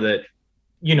 4 that,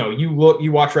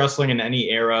 you watch wrestling in any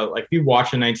era. Like if you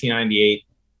watch in 1998,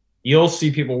 you'll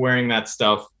see people wearing that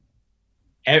stuff.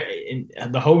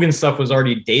 The Hogan stuff was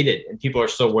already dated, and people are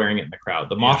still wearing it in the crowd.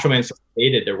 The Macho Man stuff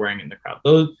dated, they're wearing it in the crowd.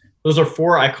 Those are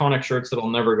 4 iconic shirts that'll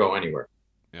never go anywhere.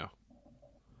 Yeah,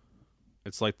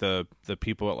 It's like the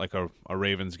people at like a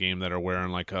Ravens game that are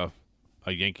wearing like a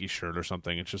Yankee shirt or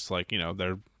something. It's just like,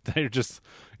 they're just,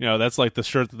 that's like the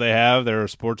shirt that they have. They're a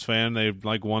sports fan. They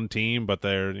like one team, but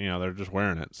they're just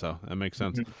wearing it. So that makes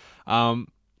sense. Where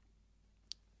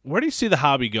do you see the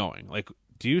hobby going? Like,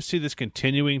 do you see this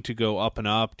continuing to go up and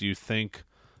up? Do you think,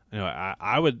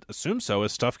 I would assume so.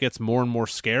 As stuff gets more and more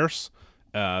scarce,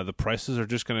 the prices are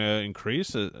just going to increase.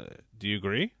 Do you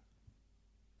agree?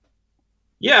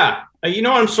 Yeah. What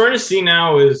I'm starting to see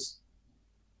now is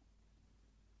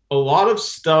a lot of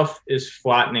stuff is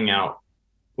flattening out.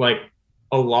 Like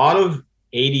a lot of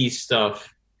 80s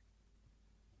stuff,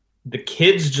 the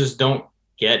kids just don't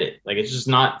get it. Like it's just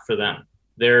not for them.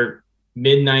 They're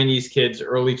mid 90s kids,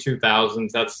 early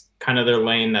 2000s. That's kind of their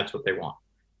lane. That's what they want.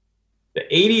 The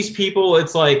 80s people,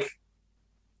 it's like,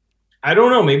 I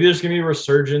don't know. Maybe there's going to be a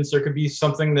resurgence. There could be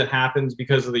something that happens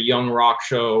because of the Young Rock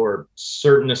show or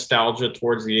certain nostalgia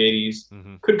towards the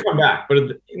 80s. Could come back.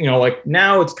 But, like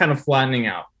now it's kind of flattening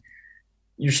out.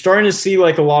 You're starting to see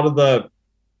like a lot of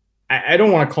I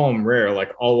don't want to call them rare,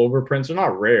 like all over prints. They're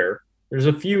not rare. There's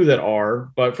a few that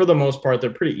are, but for the most part, they're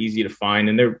pretty easy to find.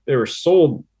 And they were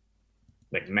sold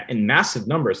like in massive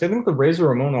numbers. I think the Razor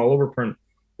Ramon all over print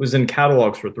was in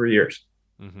catalogs for 3 years.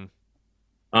 The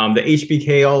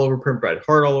HBK all over print, Bret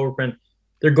Hart all over print.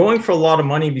 They're going for a lot of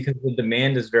money because the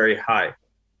demand is very high.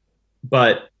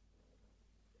 But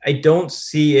I don't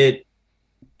see it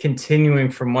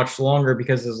continuing for much longer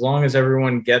because as long as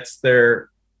everyone gets their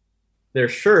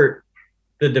shirt,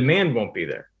 the demand won't be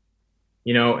there.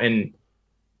 And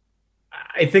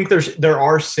I think there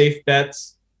are safe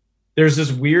bets. There's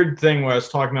this weird thing where I was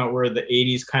talking about where the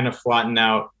 80s kind of flatten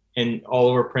out and all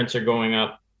over prints are going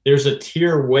up. There's a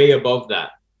tier way above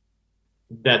that.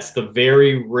 That's the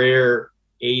very rare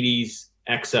 80s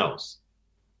XLs.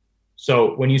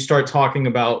 So when you start talking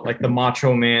about like the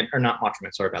Macho Man, or not Macho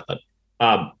Man, sorry about that.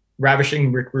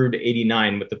 Ravishing Rick Rude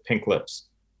 89 with the pink lips.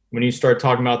 When you start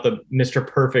talking about the Mr.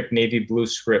 Perfect navy blue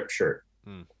script shirt.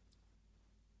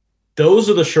 Those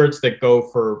are the shirts that go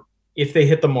for, if they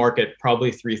hit the market,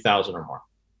 probably 3,000 or more.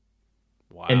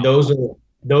 Wow. And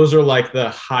those are like the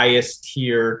highest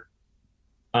tier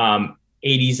 80s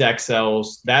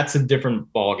XLs. That's a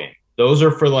different ballgame. Those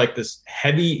are for like this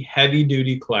heavy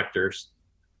duty collectors.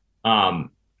 And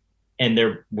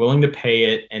they're willing to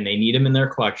pay it and they need them in their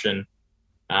collection.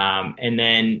 And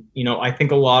then, I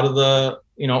think a lot of the,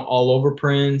 all over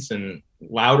prints and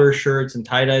louder shirts and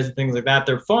tie-dyes and things like that,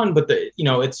 they're fun, but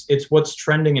it's what's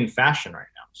trending in fashion right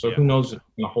now. So who knows what's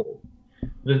going to hold.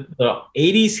 The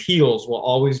 80s heels will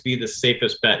always be the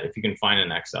safest bet if you can find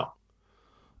an XL.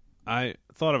 I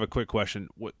thought of a quick question.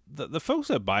 The folks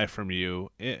that buy from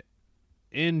you,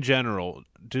 in general,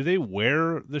 do they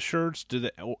wear the shirts?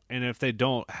 And if they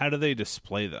don't, how do they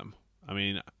display them? I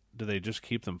mean, do they just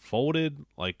keep them folded,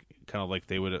 like kind of like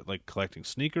they would like collecting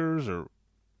sneakers? Or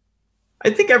I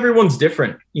think everyone's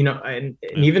different, and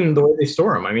even the way they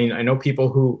store them. I mean, I know people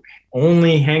who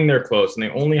only hang their clothes and they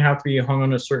only have to be hung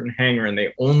on a certain hanger and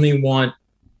they only want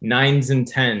 9s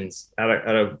and 10s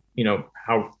out of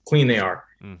how clean they are.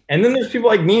 And then there's people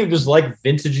like me who just like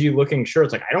vintagey looking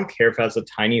shirts. Like I don't care if it has a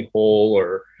tiny hole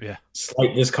or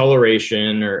slight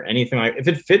discoloration or anything like. If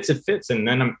it fits, it fits, and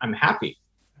then I'm happy.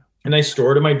 And I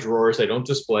store it in my drawers. I don't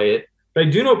display it. But I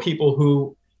do know people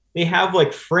who they have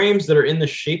like frames that are in the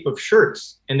shape of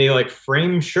shirts and they like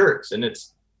frame shirts. And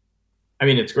it's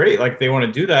great. Like they want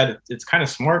to do that. It's kind of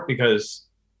smart because,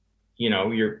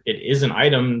 it is an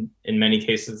item in many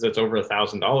cases that's over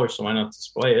 $1,000. So why not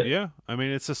display it? Yeah. I mean,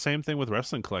 it's the same thing with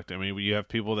wrestling collecting. I mean, you have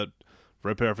people that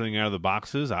rip everything out of the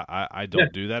boxes. I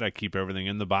don't do that. I keep everything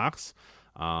in the box.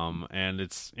 And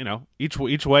it's, each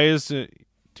way is to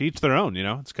each their own,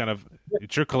 it's kind of,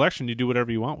 it's your collection. You do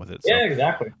whatever you want with it. So, yeah,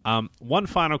 exactly. One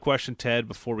final question, Ted,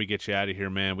 before we get you out of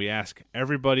here, man. We ask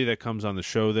everybody that comes on the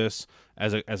show this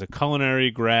as a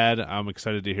culinary grad. I'm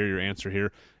excited to hear your answer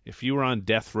here. If you were on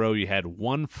death row, you had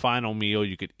one final meal,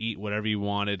 you could eat whatever you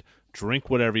wanted, drink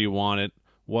whatever you wanted.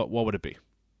 What would it be?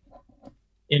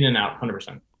 In-N-Out,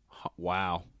 100%.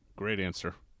 Wow. Great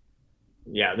answer.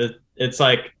 Yeah. It's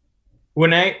like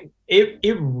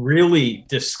it really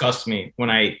disgusts me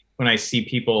when I see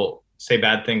people say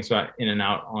bad things about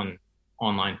In-N-Out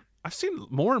online. I've seen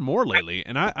more and more lately,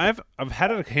 and I've had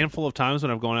it a handful of times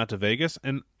when I've gone out to Vegas,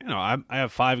 and I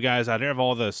have Five Guys out here, I have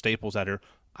all the staples out here.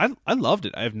 I loved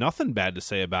it. I have nothing bad to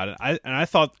say about it. I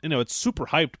thought it's super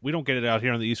hyped. We don't get it out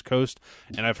here on the East Coast,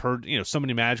 and I've heard so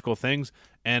many magical things,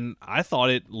 and I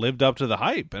thought it lived up to the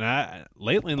hype. And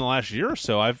lately in the last year or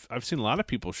so, I've seen a lot of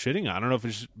people shitting on it. I don't know if it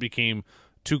just became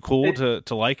too cool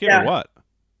to like it or what.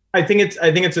 I think it's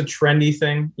a trendy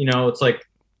thing. It's like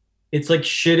it's like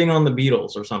shitting on the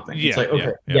Beatles or something. It's like,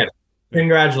 okay, yeah,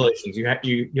 congratulations, you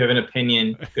have an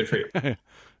opinion. Good for you.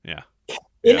 Yeah.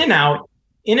 In and out,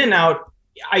 in and out.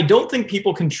 I don't think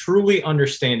people can truly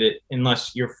understand it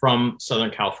unless you're from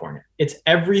Southern California. It's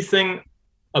everything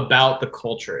about the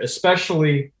culture,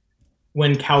 especially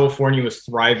when California was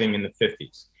thriving in the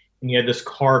 50s. And you had this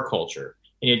car culture,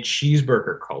 and you had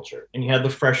cheeseburger culture, and you had the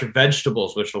fresh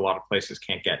vegetables, which a lot of places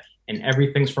can't get. And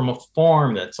everything's from a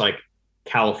farm that's like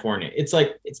California. It's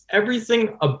like, it's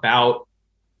everything about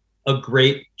a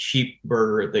great cheap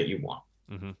burger that you want.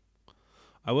 Mm-hmm.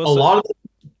 I will a lot of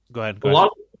go ahead. a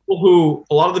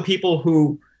lot of the people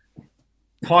who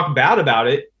talk bad about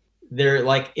it, they're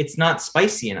like, it's not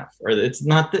spicy enough, or it's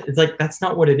not. It's like, that's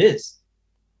not what it is.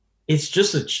 It's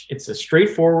just it's a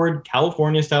straightforward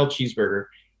California style cheeseburger,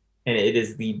 and it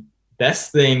is the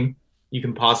best thing you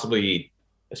can possibly eat,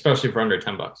 especially for under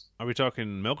 $10. Are we talking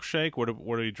milkshake?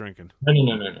 What are you drinking?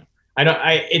 No. I don't.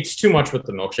 It's too much with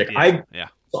the milkshake. Yeah.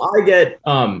 So I get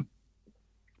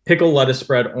pickle lettuce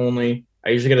spread only. I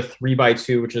usually get a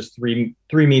 3x2, which is three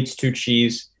meats, 2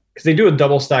 cheese, because they do a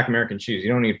double stack American cheese.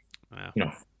 You don't need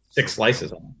 6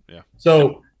 slices of them. Yeah.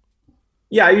 So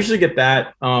yeah, I usually get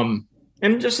that.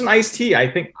 And just an iced tea. I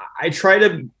think I try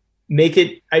to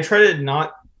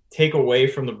not take away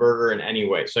from the burger in any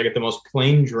way. So I get the most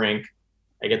plain drink.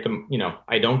 I get them,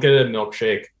 I don't get a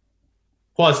milkshake.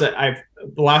 Plus, the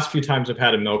last few times I've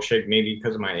had a milkshake, maybe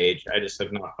because of my age, I just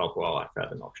have not felt well after I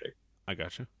had the milkshake. I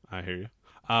got you. I hear you.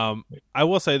 I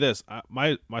will say this: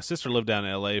 my sister lived down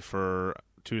in LA for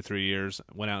 2 or 3 years.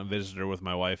 Went out and visited her with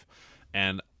my wife,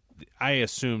 and I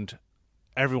assumed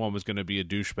everyone was going to be a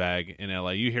douchebag in LA.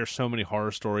 You hear so many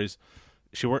horror stories.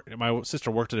 My sister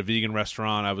worked at a vegan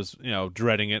restaurant. I was,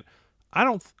 dreading it.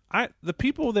 The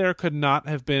people there could not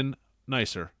have been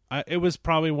nicer. It was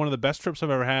probably one of the best trips I've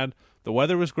ever had. The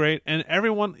weather was great, and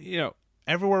everyone,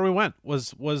 everywhere we went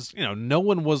was, no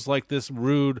one was like this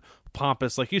rude,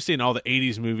 pompous, like you see in all the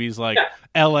 80s movies. Like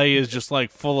LA is just like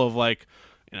full of like,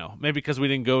 maybe because we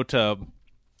didn't go to,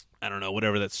 I don't know,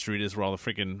 whatever that street is where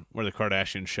where the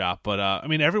Kardashians shop. But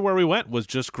everywhere we went was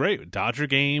just great. Dodger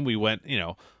game, we went,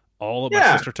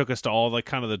 my sister took us to all like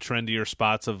kind of the trendier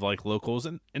spots of like locals,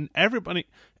 and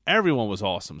everyone was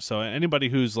awesome. So anybody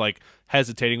who's like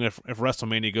hesitating if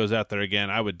WrestleMania goes out there again,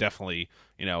 I would definitely,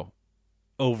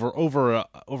 over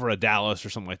a Dallas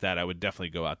or something like that, I would definitely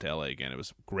go out to LA again. It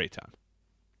was a great time.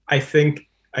 I think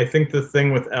the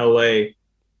thing with LA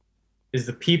is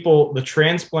the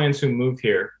transplants who move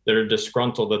here that are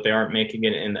disgruntled that they aren't making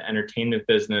it in the entertainment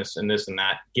business and this and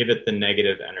that, give it the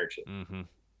negative energy. Mm-hmm.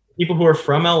 People who are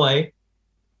from LA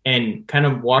and kind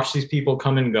of watch these people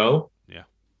come and go. Yeah.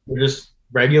 They're just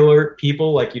regular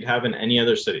people like you'd have in any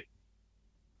other city.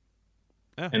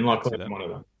 Yeah, and luckily I'm one of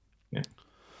them. Yeah.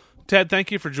 Ted,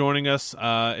 thank you for joining us.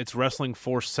 It's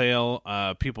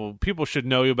Wrestling4Sale. People should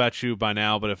know about you by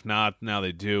now, but if not, now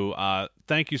they do.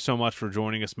 Thank you so much for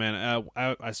joining us, man.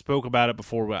 I spoke about it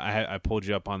before. I pulled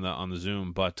you up on the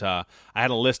Zoom, but I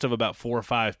had a list of about 4 or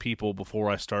 5 people before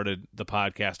I started the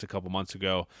podcast a couple months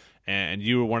ago, and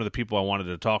you were one of the people I wanted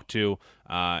to talk to.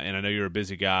 And I know you're a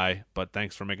busy guy, but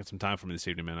thanks for making some time for me this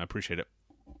evening, man. I appreciate it.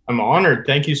 I'm honored.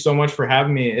 Thank you so much for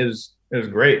having me. It was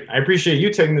great. I appreciate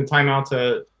you taking the time out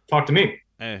to talk to me.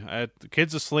 Hey, the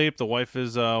kid's asleep. The wife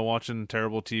is watching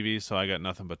terrible TV, so I got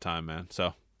nothing but time, man.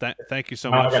 So thank you so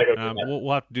much.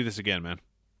 We'll have to do this again, man.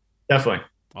 Definitely.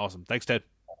 Awesome. Thanks, Ted.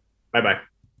 Bye-bye.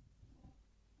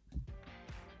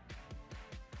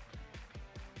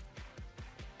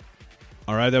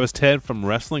 All right, that was Ted from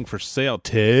Wrestling4Sale.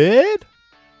 Ted?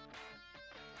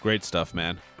 Great stuff,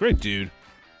 man. Great dude.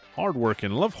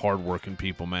 Hardworking. Love hardworking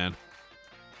people, man.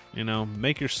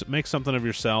 Make something of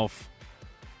yourself.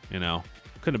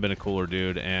 Couldn't have been a cooler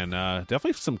dude, and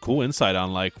definitely some cool insight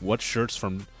on like what shirts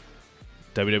from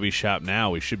WWE Shop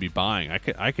now we should be buying.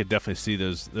 I could definitely see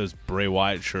those Bray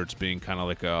Wyatt shirts being kind of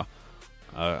like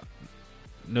a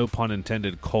no pun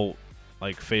intended cult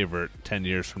like favorite 10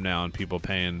 years from now, and people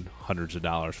paying hundreds of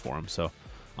dollars for them. So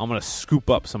I'm gonna scoop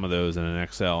up some of those in an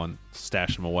XL and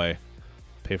stash them away,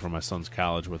 pay for my son's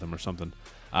college with them or something.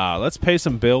 Let's pay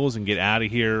some bills and get out of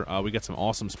here. We got some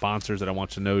awesome sponsors that I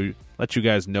want to let you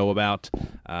guys know about.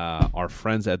 Our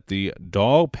friends at the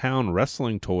Dog Pound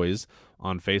Wrestling Toys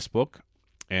on Facebook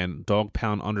and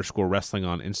dogpound_wrestling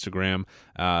on Instagram.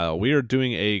 We are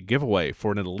doing a giveaway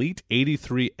for an Elite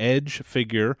 83 Edge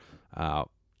figure.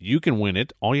 You can win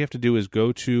it. All you have to do is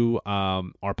go to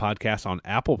our podcast on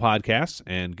Apple Podcasts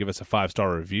and give us a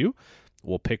 5-star review.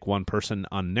 We'll pick one person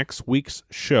on next week's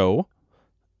show,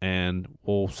 and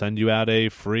we'll send you out a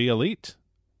free Elite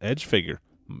Edge figure.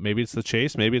 Maybe it's the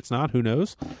chase. Maybe it's not. Who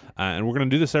knows? And we're going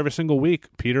to do this every single week.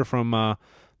 Peter from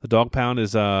the Dog Pound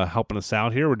is helping us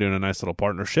out here. We're doing a nice little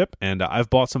partnership. And I've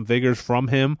bought some figures from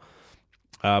him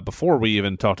before we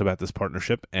even talked about this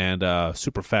partnership. And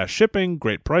super fast shipping,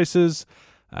 great prices.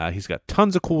 He's got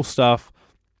tons of cool stuff.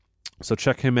 So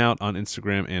check him out on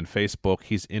Instagram and Facebook.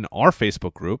 He's in our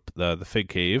Facebook group, the Fig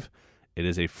Cave. It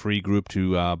is a free group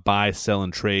to buy, sell,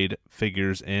 and trade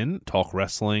figures in, talk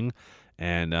wrestling,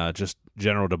 and just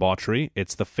general debauchery.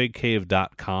 It's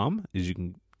thefigcave.com, as you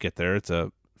can get there. It's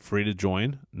free to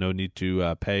join. No need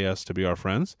to pay us to be our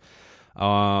friends.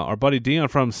 Our buddy Dion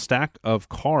from Stack of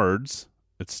Cards.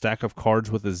 It's Stack of Cards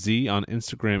with a Z on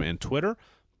Instagram and Twitter.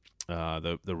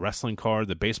 The wrestling card,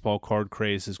 the baseball card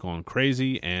craze is going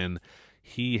crazy, and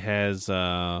he has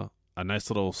a nice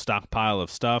little stockpile of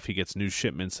stuff. He gets new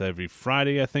shipments every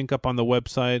Friday, I think, up on the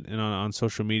website and on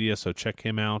social media, so check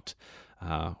him out.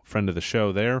 Friend of the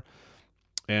show there.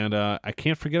 And I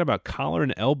can't forget about Collar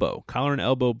and Elbow,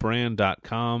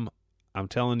 collarandelbowbrand.com. I'm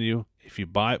telling you, if you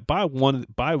buy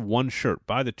one shirt,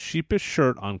 buy the cheapest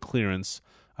shirt on clearance.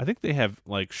 I think they have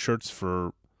like shirts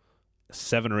for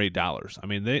 $7 or $8. I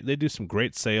mean, they do some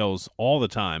great sales all the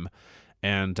time,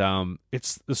 and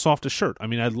it's the softest shirt. I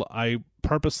mean, I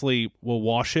purposely will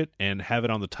wash it and have it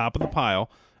on the top of the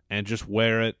pile and just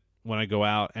wear it when I go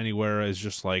out anywhere. As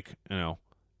just like,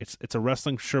 it's a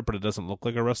wrestling shirt, but it doesn't look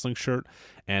like a wrestling shirt.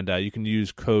 And you can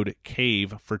use code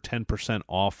CAVE for 10%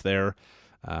 off there.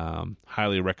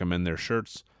 Highly recommend their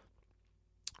shirts.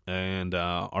 And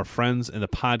our friends in the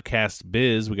podcast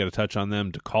biz, we got to touch on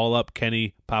them. To call up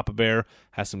Kenny Papa Bear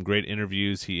has some great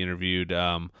interviews. He interviewed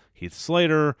Heath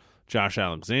Slater, Josh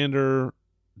Alexander,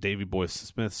 Davey Boy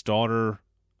Smith's daughter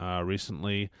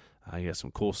recently. He has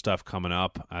some cool stuff coming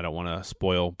up. I don't want to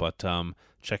spoil, but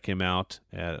check him out.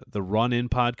 The Run-In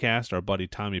podcast, our buddy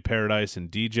Tommy Paradise and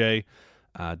DJ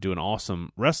do an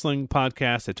awesome wrestling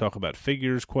podcast. They talk about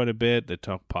figures quite a bit. They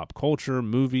talk pop culture,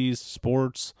 movies,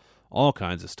 sports, all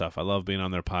kinds of stuff. I love being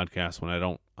on their podcast when I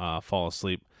don't fall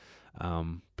asleep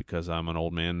because I'm an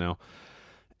old man now.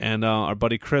 And our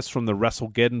buddy Chris from the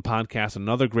WrestleGeddon podcast,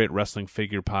 another great wrestling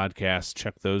figure podcast.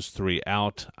 Check those three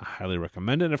out. I highly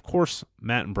recommend it. And, of course,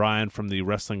 Matt and Brian from the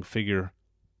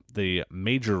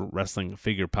Major Wrestling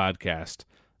Figure podcast,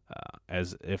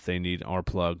 as if they need our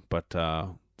plug. But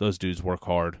those dudes work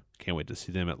hard. Can't wait to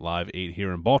see them at Live 8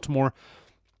 here in Baltimore.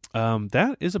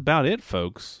 That is about it,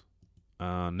 folks.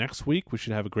 Next week we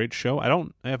should have a great show. I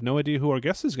have no idea who our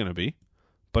guest is going to be,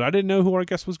 but I didn't know who our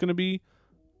guest was going to be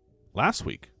last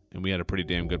week, and we had a pretty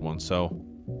damn good one. So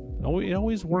it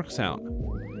always works out.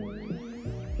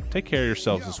 Take care of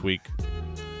yourselves this week.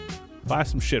 Buy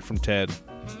some shit from Ted.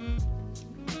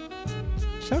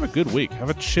 Just have a good week. Have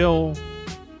a chill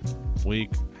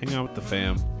week. Hang out with the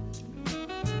fam.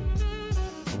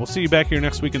 And we'll see you back here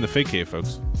next week in the Fig Cave,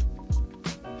 folks.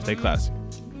 Stay classy.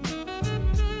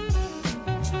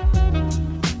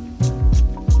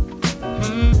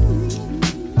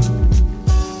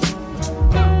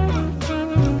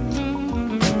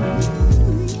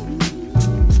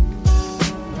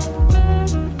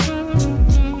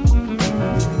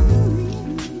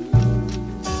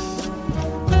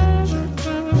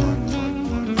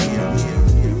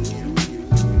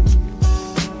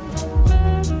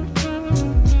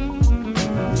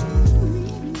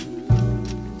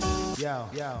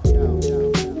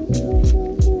 Yo.